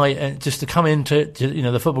cold night, just to come into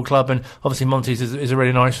the football club, and obviously Monty's is a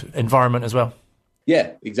really nice environment as well.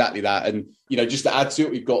 Yeah, exactly that. And just to add to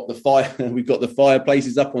it, we've got the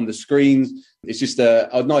fireplaces up on the screens. It's just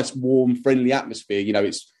a nice, warm, friendly atmosphere.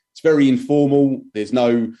 It's very informal. There's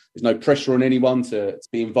no pressure on anyone to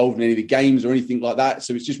be involved in any of the games or anything like that.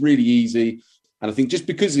 So it's just really easy. And I think just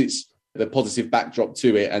because it's the positive backdrop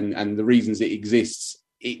to it and the reasons it exists,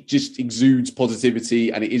 it just exudes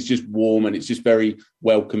positivity, and it is just warm and it's just very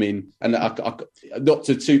welcoming. And not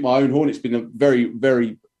to toot my own horn, it's been a very,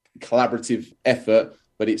 very collaborative effort,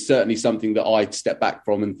 but it's certainly something that I step back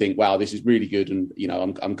from and think, wow, this is really good. And,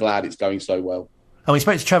 I'm glad it's going so well. And we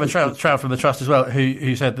spoke to Trevor Trout from the Trust as well,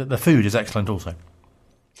 who said that the food is excellent also.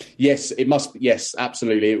 Yes, it must. Yes,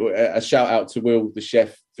 absolutely. A shout out to Will, the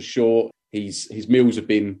chef, for sure. His meals have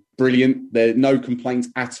been brilliant. There are no complaints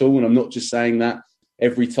at all, and I'm not just saying that.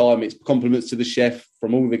 Every time it's compliments to the chef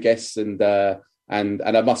from all the guests, and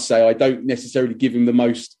I must say I don't necessarily give him the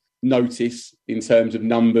most notice in terms of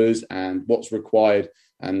numbers and what's required,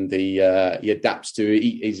 and he adapts to it.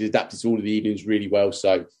 He's adapted to all of the evenings really well.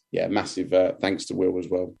 So yeah, massive thanks to Will as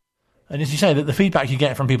well. And as you say, that the feedback you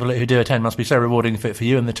get from people who do attend must be so rewarding for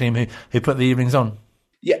you and the team who put the evenings on.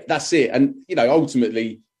 Yeah, that's it. And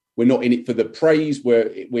ultimately, we're not in it for the praise, we're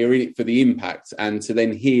in it for the impact. And to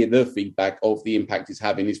then hear the feedback of the impact it's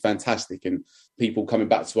having is fantastic. And people coming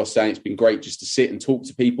back to us saying it's been great just to sit and talk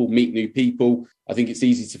to people, meet new people. I think it's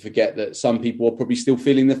easy to forget that some people are probably still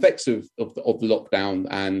feeling the effects of the lockdown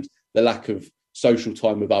and the lack of social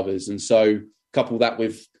time with others. And so couple that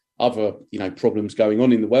with other problems going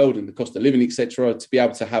on in the world and the cost of living, etc., to be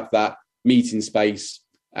able to have that meeting space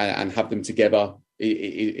and have them together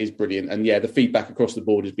is brilliant. And yeah, the feedback across the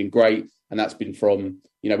board has been great, and that's been from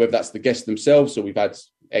whether that's the guests themselves, or we've had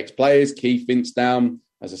ex-players, Keith Vince down,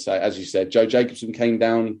 as you said, Joe Jacobson came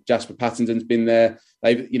down, Jasper Pattington's been there.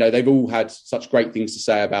 They've all had such great things to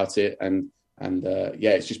say about it, and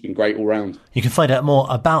it's just been great all round. You can find out more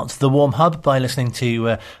about the Warm Hub by listening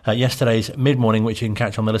to yesterday's Mid-Morning, which you can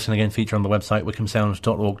catch on the Listen Again feature on the website,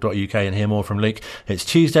 wycombesound.org.uk, and hear more from Luke. It's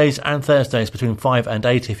Tuesdays and Thursdays between 5 and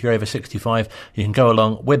 8. If you're over 65, you can go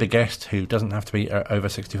along with a guest who doesn't have to be over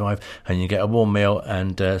 65, and you get a warm meal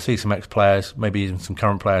and see some ex-players, maybe even some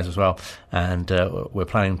current players as well. And we're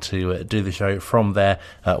planning to do the show from there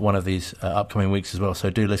one of these upcoming weeks as well,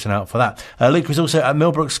 so do listen out for that. Luke was also at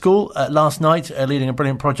Millbrook School last night, leading a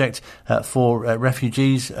brilliant project for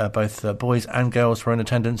refugees. Both boys and girls were in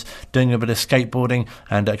attendance, doing a bit of skateboarding,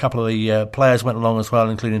 and a couple of the players went along as well,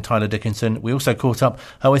 including Tyler Dickinson. We also caught up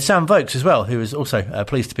with Sam Vokes as well, who was also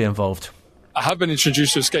pleased to be involved. I have been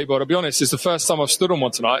introduced to a skateboard. I'll be honest, it's the first time I've stood on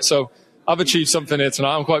one tonight, so I've achieved something here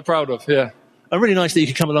tonight I'm quite proud of. Yeah. Really nice that you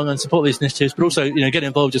could come along and support these initiatives, but also get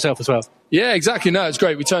involved yourself as well. Yeah, exactly. No, it's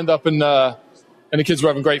great. We turned up and the kids were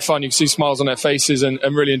having great fun. You could see smiles on their faces and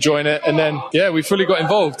really enjoying it. And then, we fully got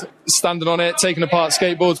involved, standing on it, taking apart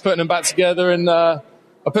skateboards, putting them back together. And I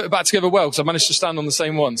put it back together well because I managed to stand on the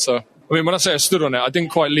same one. So, when I say I stood on it, I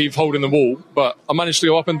didn't quite leave holding the wall, but I managed to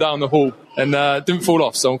go up and down the hall and didn't fall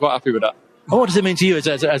off. So I'm quite happy with that. And what does it mean to you as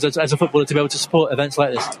a footballer to be able to support events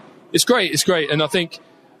like this? It's great. And I think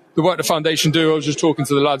the work the foundation do, I was just talking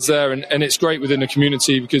to the lads there, and it's great within the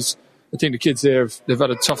community because I think the kids there, they've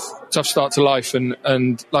had a tough start to life. And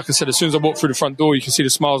like I said, as soon as I walk through the front door, you can see the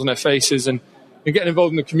smiles on their faces and getting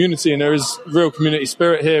involved in the community. And there is real community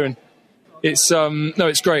spirit here. And it's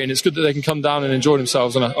great. And it's good that they can come down and enjoy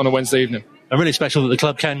themselves on a Wednesday evening. And really special that the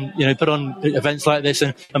club can, put on events like this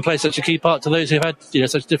and play such a key part to those who've had,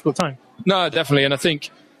 such a difficult time. No, definitely. And I think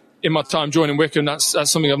in my time joining Wycombe, that's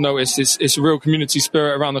something I've noticed. It's a real community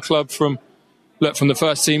spirit around the club from the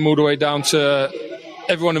first team all the way down to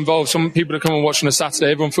everyone involved. Some people that come and watch on a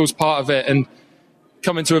Saturday, everyone feels part of it. And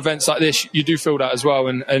coming to events like this, you do feel that as well.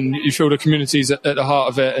 And you feel the community's at the heart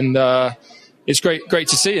of it. And it's great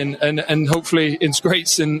to see. And hopefully it's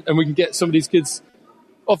great. And we can get some of these kids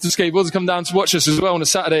off the skateboards and come down to watch us as well on a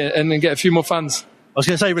Saturday and then get a few more fans. I was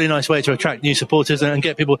going to say, really nice way to attract new supporters and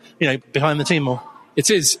get people, behind the team more. It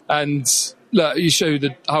is. And look, you show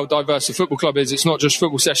how diverse the football club is. It's not just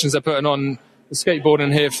football sessions they're putting on. The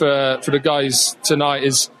skateboarding here for the guys tonight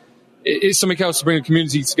is something else to bring the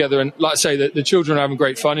community together. And like I say, the children are having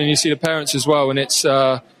great fun, and you see the parents as well. And it's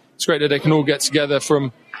great that they can all get together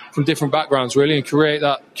from different backgrounds, really, and create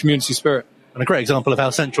that community spirit. And a great example of how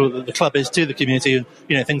central the club is to the community,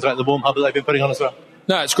 and things like the Warm Hub that they've been putting on as well.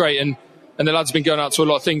 No, it's great, and the lads have been going out to a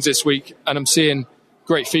lot of things this week, and I'm seeing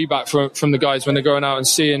great feedback from the guys when they're going out and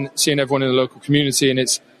seeing everyone in the local community, and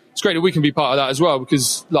it's great that we can be part of that as well,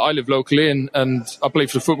 because I live locally and I play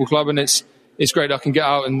for the football club, and it's great that I can get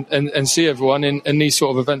out and see everyone in these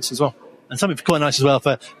sort of events as well. And something quite nice as well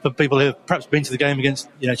for people who have perhaps been to the game against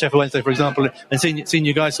Sheffield Wednesday, for example, and seen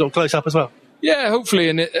you guys sort of close up as well. Yeah, hopefully,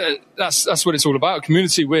 and that's what it's all about.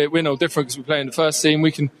 Community, we're no different because we play in the first team.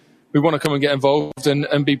 We want to come and get involved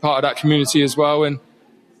and be part of that community as well. And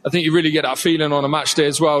I think you really get that feeling on a match day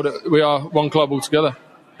as well that we are one club all together.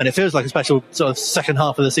 And it feels like a special sort of second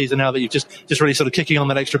half of the season now that you've just really sort of kicking on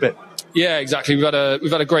that extra bit. Yeah, exactly. We've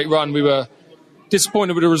had a great run. We were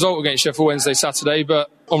disappointed with the result against Sheffield Wednesday Saturday, but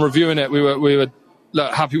on reviewing it, we were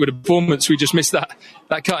happy with the performance. We just missed that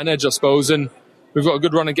cutting edge, I suppose. And we've got a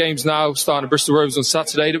good run of games now, starting at Bristol Rovers on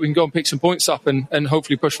Saturday, that we can go and pick some points up and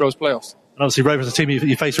hopefully push for those playoffs. And obviously Rovers is a team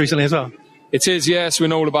you faced recently as well. It is, yes. We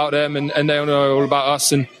know all about them and they know all about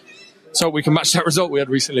us. And so we can match that result we had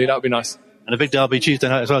recently. That would be nice. And a big derby Tuesday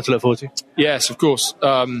night as well to look forward to. Yes, of course.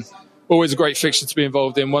 Always a great fixture to be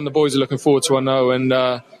involved in. One the boys are looking forward to, I know. And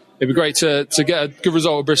it'd be great to get a good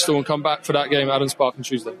result at Bristol and come back for that game at Adams Park on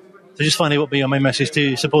Tuesday. So just finally, what would be your main message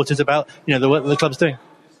to supporters about the work that the club's doing?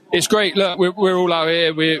 It's great. Look, we're all out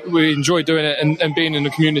here. We enjoy doing it and being in the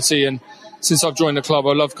community. And since I've joined the club,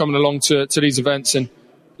 I love coming along to these events. And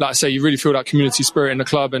like I say, you really feel that community spirit in the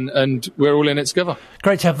club, and we're all in it together.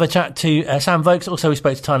 Great to have the chat to Sam Vokes. Also, we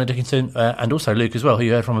spoke to Tyler Dickinson and also Luke as well, who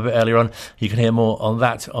you heard from a bit earlier on. You can hear more on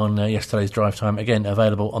that on yesterday's Drive Time. Again,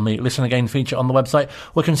 available on the Listen Again feature on the website,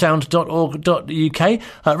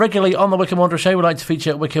 wycombesound.org.uk. Regularly on the Wycombe Wanderers show, we like to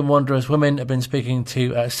feature Wycombe Wanderers women. I've been speaking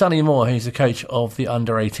to Sonny Moore, who's the coach of the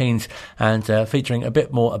under-18s, and featuring a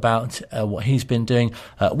bit more about what he's been doing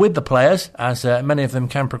with the players, as many of them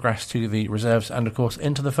can progress to the reserves and, of course,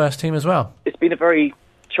 into the first team as well. It's been a very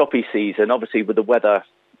choppy season, obviously, with the weather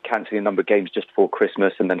cancelling a number of games just before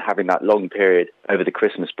Christmas and then having that long period over the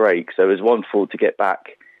Christmas break. So it was wonderful to get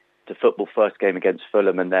back to football, first game against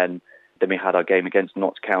Fulham, and then we had our game against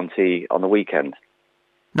Notts County on the weekend.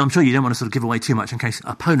 Now, I'm sure you don't want to sort of give away too much in case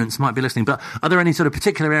opponents might be listening, but are there any sort of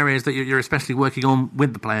particular areas that you're especially working on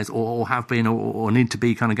with the players or have been or need to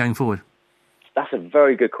be kind of going forward? That's a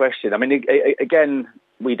very good question. I mean, again,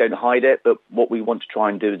 we don't hide it, but what we want to try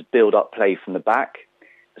and do is build up play from the back.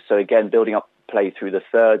 So again, building up play through the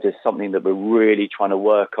thirds is something that we're really trying to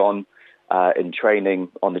work on in training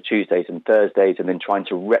on the Tuesdays and Thursdays, and then trying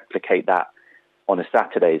to replicate that on the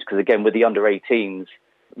Saturdays. Because again, with the under-18s,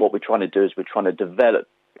 what we're trying to do is we're trying to develop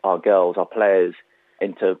our girls, our players,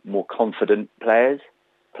 into more confident players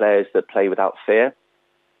that play without fear.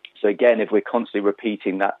 So again, if we're constantly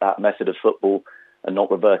repeating that method of football and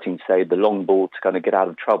not reverting, say, the long ball to kind of get out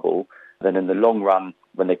of trouble, then in the long run,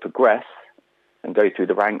 when they progress and go through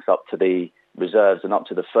the ranks up to the reserves and up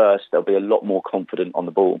to the first, they'll be a lot more confident on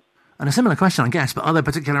the ball. And a similar question, I guess, but are there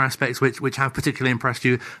particular aspects which have particularly impressed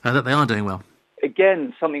you that they are doing well?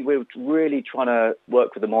 Again, something we're really trying to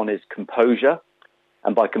work with them on is composure.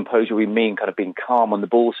 And by composure, we mean kind of being calm on the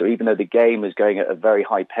ball. So even though the game is going at a very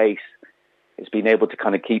high pace, it's being able to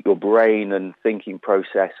kind of keep your brain and thinking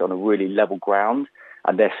process on a really level ground.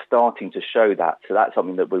 And they're starting to show that. So that's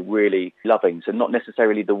something that we're really loving. So not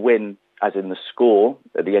necessarily the win as in the score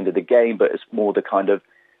at the end of the game, but it's more the kind of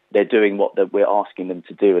they're doing what we're asking them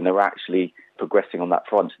to do, and they're actually progressing on that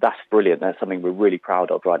front. So that's brilliant. That's something we're really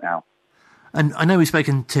proud of right now. And I know we've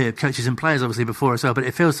spoken to coaches and players obviously before as well, but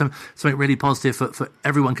it feels something really positive for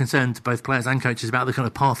everyone concerned, both players and coaches, about the kind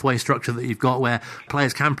of pathway structure that you've got where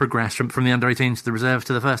players can progress from the under-18s to the reserves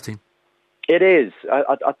to the first team. It is.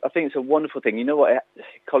 I think it's a wonderful thing. You know what,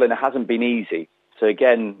 Colin, it hasn't been easy. So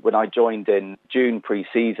again, when I joined in June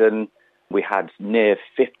pre-season, we had near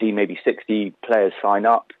 50, maybe 60 players sign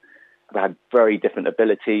up. We had very different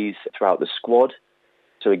abilities throughout the squad.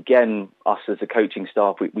 So again, us as a coaching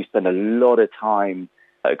staff, we spend a lot of time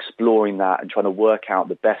exploring that and trying to work out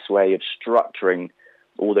the best way of structuring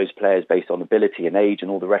all those players based on ability and age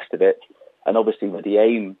and all the rest of it. And obviously with the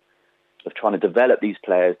aim of trying to develop these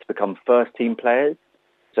players to become first-team players.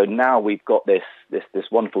 So now we've got this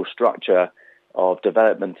wonderful structure of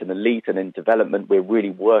development and elite, and in development we're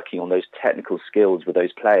really working on those technical skills with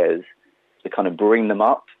those players to kind of bring them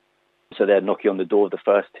up so they're knocking on the door of the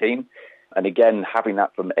first team. And again, having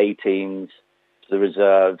that from 18s to the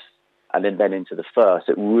reserves and then into the first,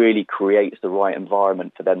 it really creates the right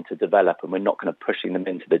environment for them to develop, and we're not kind of pushing them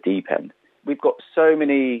into the deep end. We've got so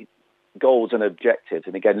many goals and objectives,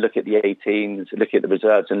 and again, look at the 18s, look at the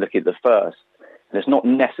reserves and look at the first. And it's not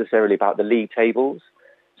necessarily about the league tables.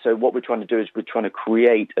 So what we're trying to do is we're trying to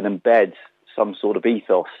create and embed some sort of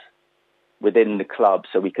ethos within the club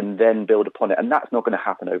so we can then build upon it. And that's not going to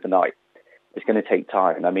happen overnight. It's going to take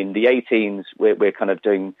time. I mean, the 18s, we're kind of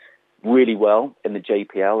doing really well in the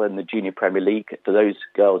JPL and the Junior Premier League. For those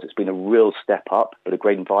girls, it's been a real step up, but a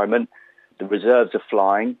great environment. The reserves are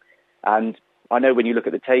flying. And I know when you look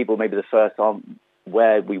at the table, maybe the first aren't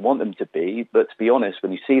where we want them to be. But to be honest,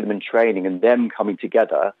 when you see them in training and them coming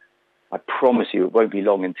together, I promise you it won't be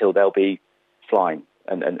long until they'll be flying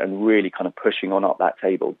and really kind of pushing on up that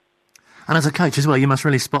table. And as a coach as well, you must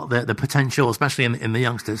really spot the potential, especially in the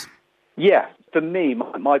youngsters. Yeah, for me,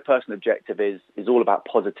 my personal objective is all about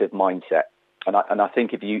positive mindset. And I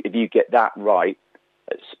think if you get that right,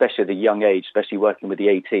 especially at a young age, especially working with the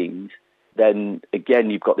 18s, then again,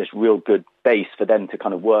 you've got this real good base for them to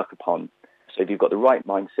kind of work upon. So if you've got the right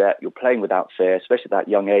mindset, you're playing without fear, especially at that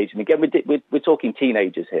young age. And again, we're talking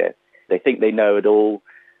teenagers here. They think they know it all.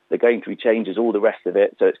 They're going through changes, all the rest of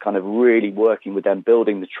it. So it's kind of really working with them,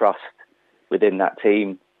 building the trust within that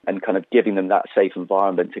team and kind of giving them that safe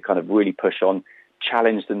environment to kind of really push on,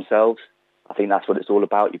 challenge themselves. I think that's what it's all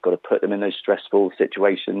about. You've got to put them in those stressful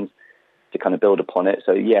situations to kind of build upon it.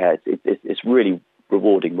 So yeah, it's really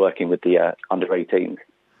rewarding working with the under 18s.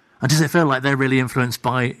 And does it feel like they're really influenced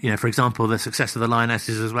by, for example, the success of the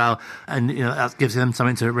Lionesses as well, and that gives them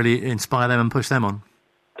something to really inspire them and push them on?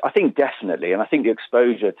 I think definitely, and I think the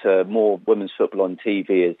exposure to more women's football on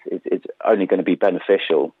TV is only going to be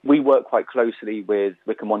beneficial. We work quite closely with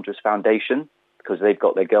Wycombe Wanderers Foundation because they've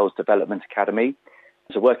got their Girls Development Academy.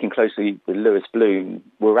 So working closely with Lewis Bloom,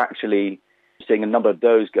 we're actually seeing a number of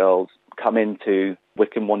those girls come into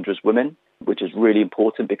Wycombe Wanderers Women, which is really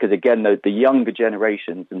important because, again, the younger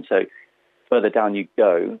generations, and so further down you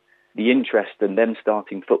go, the interest in them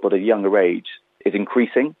starting football at a younger age is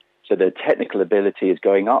increasing. So their technical ability is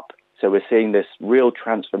going up. So we're seeing this real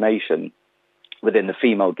transformation within the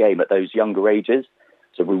female game at those younger ages.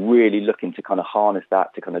 So we're really looking to kind of harness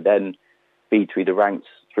that to kind of then feed through the ranks,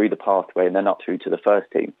 through the pathway, and then up through to the first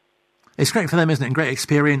team. It's great for them, isn't it? And great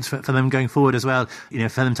experience for them going forward as well. For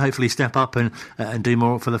them to hopefully step up and do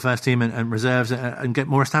more for the first team and reserves and get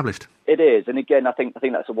more established. It is. And again, I think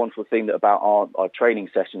that's a wonderful thing about our training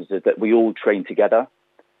sessions is that we all train together.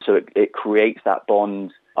 So it creates that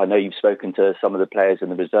bond. I know you've spoken to some of the players in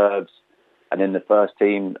the reserves and in the first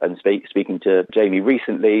team and speaking to Jamie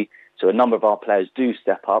recently. So a number of our players do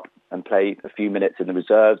step up and play a few minutes in the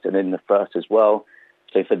reserves and in the first as well.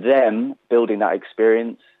 So for them, building that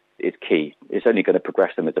experience is key. It's only going to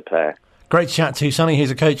progress them as a player. Great chat to Sonny.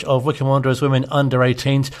 He's a coach of Wycombe Wanderers Women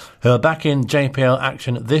Under-18s who are back in JPL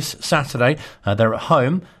action this Saturday. They're at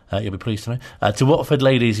home. You'll be pleased to know, to Watford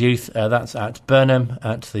Ladies Youth. That's at Burnham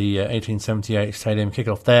at the 1878 Stadium.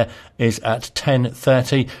 Kick-off there is at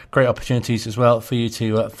 10:30. Great opportunities as well for you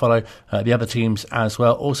to follow the other teams as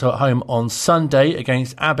well. Also at home on Sunday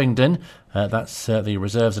against Abingdon. That's the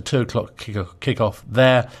reserves, a 2 o'clock kick-off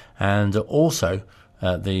there. And also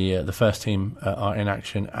the first team are in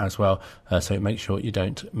action as well, so make sure you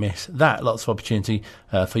don't miss that. Lots of opportunity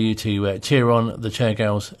for you to cheer on the Chair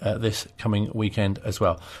Girls this coming weekend as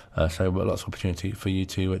well. So lots of opportunity for you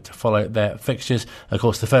to follow their fixtures. Of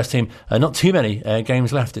course, the first team, not too many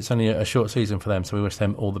games left. It's only a short season for them, so we wish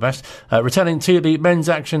them all the best. Returning to the men's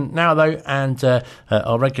action now, though, and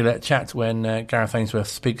our regular chat when Gareth Ainsworth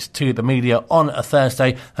speaks to the media on a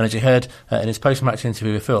Thursday. And as you heard in his post-match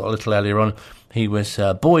interview with Phil a little earlier on, he was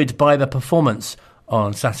buoyed by the performance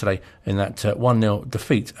on Saturday in that 1-0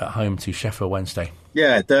 defeat at home to Sheffield Wednesday.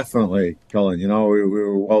 Yeah, definitely, Colin. We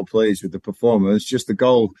were well pleased with the performance. Just the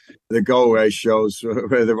goal ratios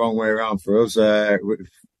were the wrong way around for us.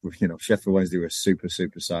 Sheffield Wednesday were a super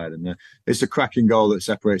side, and it's a cracking goal that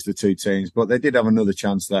separates the two teams. But they did have another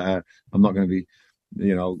chance that I'm not going to be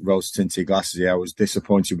rose-tinted glasses here. I was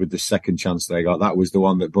disappointed with the second chance they got. That was the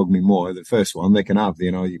one that bugged me more. The first one they can have,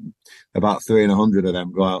 about 3 in 100 of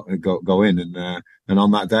them go out and go in, and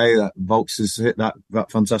on that day, that Volks has hit that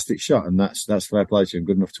fantastic shot, and that's fair play to him.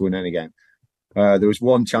 Good enough to win any game. There was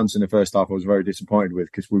one chance in the first half I was very disappointed with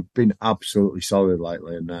because we've been absolutely solid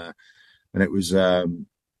lately, and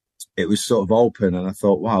it was sort of open, and I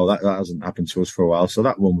thought, wow, that hasn't happened to us for a while. So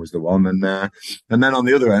that one was the one, and then on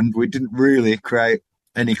the other end, we didn't really create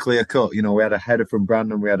any clear cut. We had a header from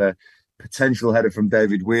Brandon, we had a potential header from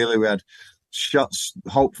David Wheeler, we had shots,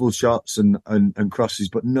 hopeful shots, and crosses,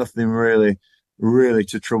 but nothing really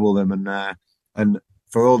to trouble them. And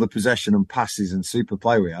for all the possession and passes and super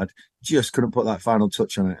play we had, just couldn't put that final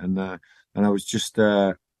touch on it. And I was just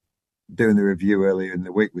doing the review earlier in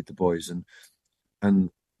the week with the boys, and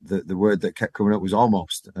the word that kept coming up was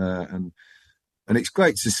almost, and it's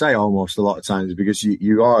great to say almost a lot of times because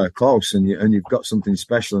you are close and you've got something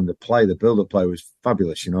special, and the build-up play was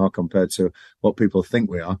fabulous, compared to what people think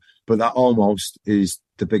we are. But that almost is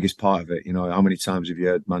the biggest part of it. How many times have you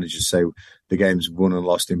heard managers say the game's won and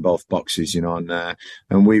lost in both boxes?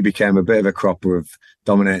 And we became a bit of a cropper of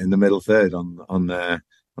dominating the middle third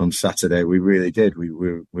on Saturday. We really did. We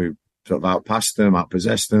sort of outpassed them,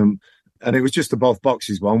 outpossessed them. And it was just the both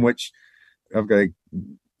boxes one, which I've got to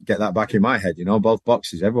get that back in my head, both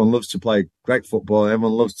boxes. Everyone loves to play great football.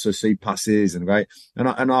 Everyone loves to see passes and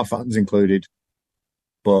our fans included.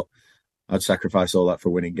 But I'd sacrifice all that for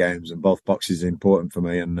winning games, and both boxes are important for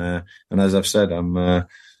me. And as I've said, I'm not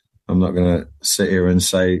going to sit here and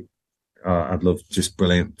say I'd love just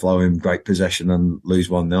brilliant flowing, great possession and lose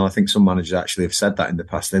 1-0. I think some managers actually have said that in the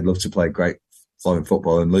past. They'd love to play great flowing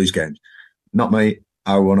football and lose games. Not me.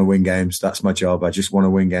 I want to win games. That's my job. I just want to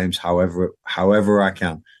win games however I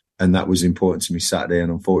can. And that was important to me Saturday.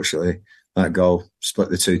 And unfortunately, that goal split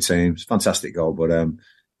the two teams. Fantastic goal. But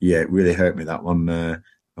it really hurt me, that one. And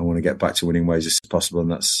want to get back to winning ways as possible,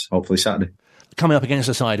 and that's hopefully Saturday. Coming up against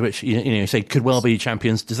a side which you say could well be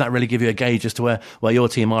champions, does that really give you a gauge as to where your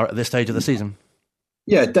team are at this stage of the season?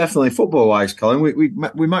 Yeah, definitely. Football-wise, Colin,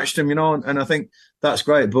 we matched them, and I think that's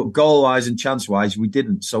great. But goal-wise and chance-wise, we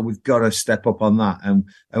didn't. So we've got to step up on that. And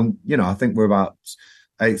I think we're about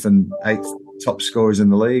eighth top scorers in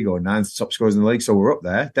the league, or ninth top scorers in the league. So we're up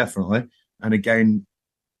there, definitely. And again,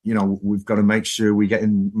 we've got to make sure we get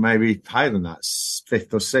in maybe higher than that,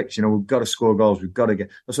 fifth or sixth. We've got to score goals. We've got to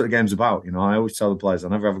that's what the game's about. I always tell the players, I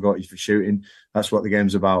never ever got you for shooting. That's what the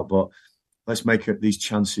game's about. But let's make these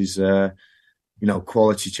chances.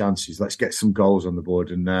 Quality chances. Let's get some goals on the board,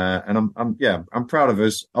 and I'm proud of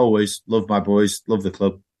us. Always love my boys, love the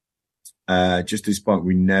club. Just at this point,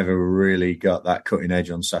 we never really got that cutting edge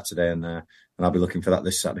on Saturday, and I'll be looking for that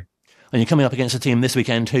this Saturday. And you're coming up against a team this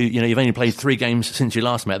weekend who, you've only played 3 games since you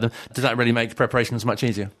last met them. Does that really make preparations much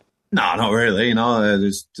easier? No, not really.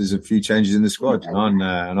 There's a few changes in the squad. And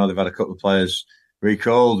I know they've had a couple of players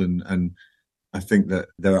recalled, and I think that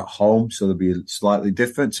they're at home, so they'll be slightly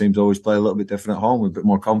different. Teams always play a little bit different at home with a bit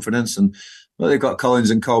more confidence. And they've got Collins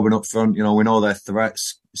and Coburn up front. We know their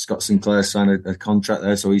threats. Scott Sinclair signed a contract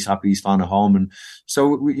there, so he's happy he's found a home. And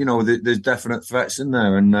so, there's definite threats in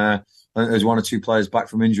there. And there's 1 or 2 players back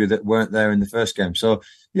from injury that weren't there in the first game. So,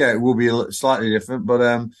 yeah, it will be slightly different.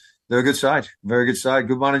 But they're a good side, very good side,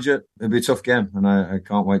 good manager. It'll be a tough game. And I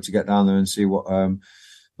can't wait to get down there and see what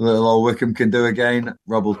little old Wycombe can do again.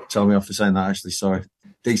 Rob will tell me off for saying that, actually, sorry.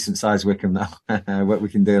 Decent sized Wycombe now. What we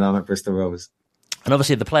can do now at Bristol Rovers. And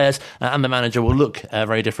obviously the players and the manager will look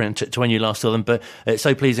very different to when you last saw them, but it's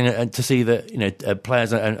so pleasing to see that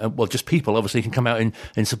players and just people obviously can come out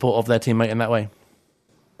in support of their teammate in that way.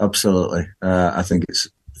 Absolutely. I think it's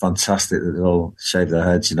fantastic that they all shave their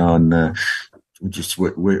heads, and we just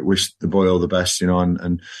wish the boy all the best,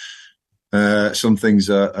 and some things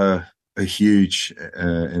are huge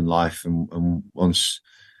in life, and once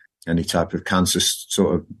any type of cancer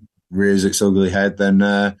sort of rears its ugly head, then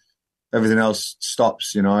everything else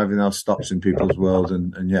stops. Everything else stops in people's world,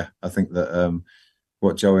 and yeah, I think that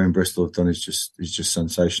what Joey and Bristol have done is just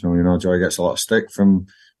sensational. Joey gets a lot of stick from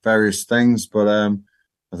various things, but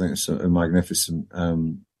I think it's a magnificent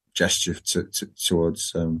gesture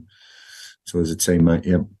towards a teammate.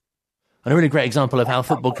 Yeah. And a really great example of how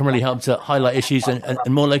football can really help to highlight issues and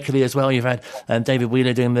more locally as well. You've had David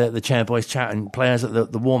Wheeler doing the Chair Boys chat and players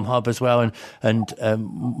at the Warm Hub as well. And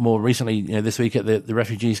more recently, this week at the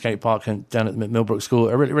Refugee Skate Park and down at the Millbrook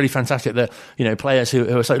School. Are really, really fantastic that, players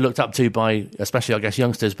who are so looked up to by, especially, I guess,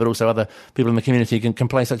 youngsters, but also other people in the community can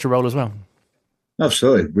play such a role as well.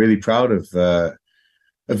 Absolutely. Really proud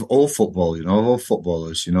of all football, of all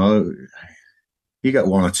footballers. You get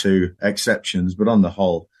 1 or 2 exceptions, but on the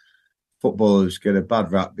whole, footballers get a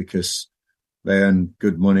bad rap because they earn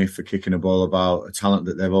good money for kicking a ball about, a talent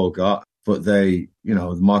that they've all got. But the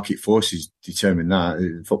market forces determine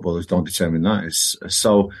that. Footballers don't determine that.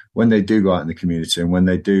 So when they do go out in the community and when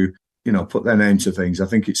they do, put their name to things, I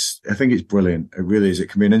think it's brilliant. It really is. It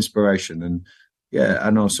can be an inspiration. And yeah,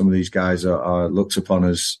 I know some of these guys are looked upon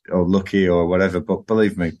as lucky or whatever, but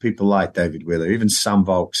believe me, people like David Wheeler, even Sam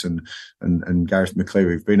Vokes and Gareth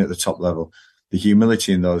McCleary have been at the top level. The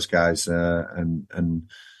humility in those guys, and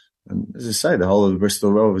as I say, the whole of the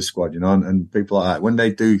Bristol Rovers squad, and people like that, when they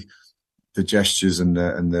do the gestures and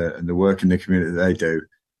the work in the community that they do,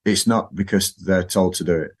 it's not because they're told to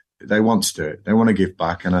do it. They want to do it. They want to give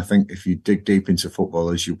back. And I think if you dig deep into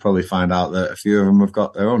footballers, you'll probably find out that a few of them have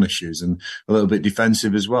got their own issues and a little bit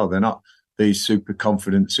defensive as well. They're not these super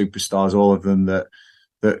confident superstars, all of them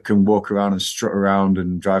that can walk around and strut around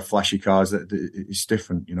and drive flashy cars. It's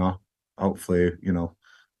different, Hopefully,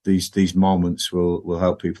 these moments will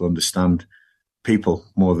help people understand people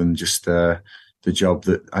more than just the job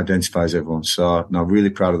that identifies everyone. So, no,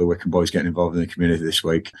 really proud of the Wycombe boys getting involved in the community this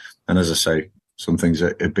week. And as I say, some things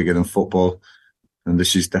are bigger than football, and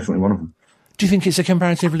this is definitely one of them. Do you think it's a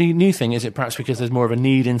comparatively new thing? Is it perhaps because there's more of a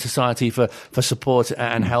need in society for support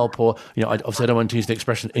and help? Or, obviously I don't want to use the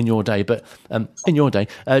expression in your day, but in your day,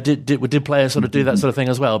 did players sort of do that sort of thing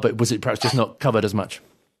as well? But was it perhaps just not covered as much?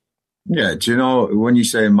 Yeah, do you know, when you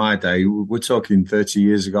say in my day, we're talking 30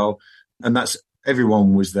 years ago, and that's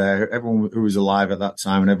everyone was there, everyone who was alive at that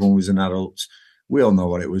time, and everyone was an adult. We all know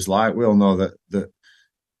what it was like. We all know that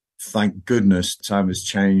thank goodness time has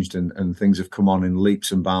changed and things have come on in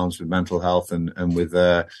leaps and bounds with mental health and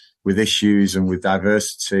with issues and with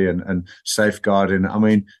diversity and safeguarding. I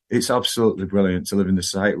mean, it's absolutely brilliant to live in the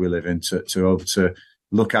society we live in, to able to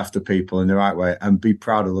look after people in the right way and be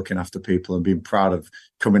proud of looking after people and being proud of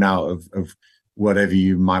coming out of whatever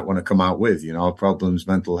you might want to come out with, problems,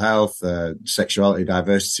 mental health, sexuality,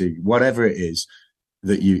 diversity, whatever it is,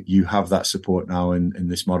 that you have that support now in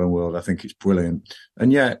this modern world. I think it's brilliant.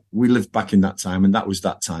 And yeah, we lived back in that time, and that was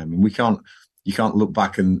that time. And you can't look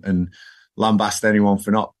back and lambast anyone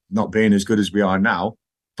for not being as good as we are now.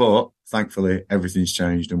 But thankfully, everything's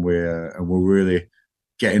changed, and we're really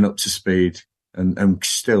getting up to speed, and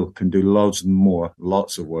still can do lots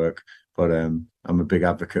of work. But I'm a big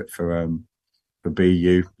advocate for be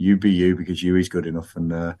you be you, because you is good enough,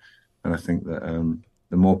 and I think that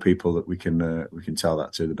the more people that we can tell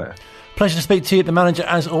that to, the better. Pleasure to speak to you, the manager,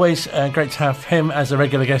 as always. Great to have him as a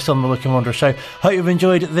regular guest on the Wycombe Wanderers show. Hope you've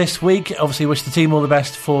enjoyed this week. Obviously, wish the team all the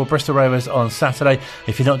best for Bristol Rovers on Saturday.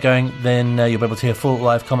 If you're not going, then you'll be able to hear full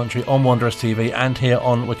live commentary on Wanderers TV and here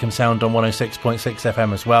on Wycombe Sound on 106.6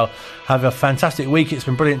 FM as well. Have a fantastic week. It's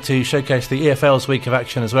been brilliant to showcase the EFL's week of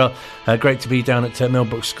action as well. Great to be down at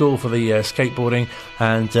Millbrook School for the skateboarding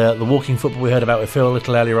and the walking football we heard about with Phil a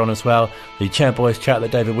little earlier on as well. The Chairboys chat that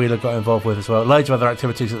David Wheeler got involved with as well. Loads of other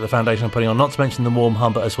activities that the Foundation are putting on, not to mention the Warm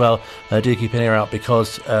Humber as well. Do keep an ear out,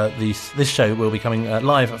 because this show will be coming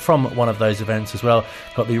live from one of those events as well.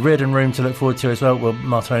 Got the Reardon Room to look forward to as well.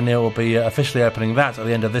 Martin O'Neill will be officially opening that at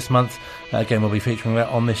the end of this month. Again, we'll be featuring that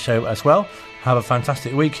on this show as well. Have a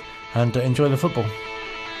fantastic week and enjoy the football.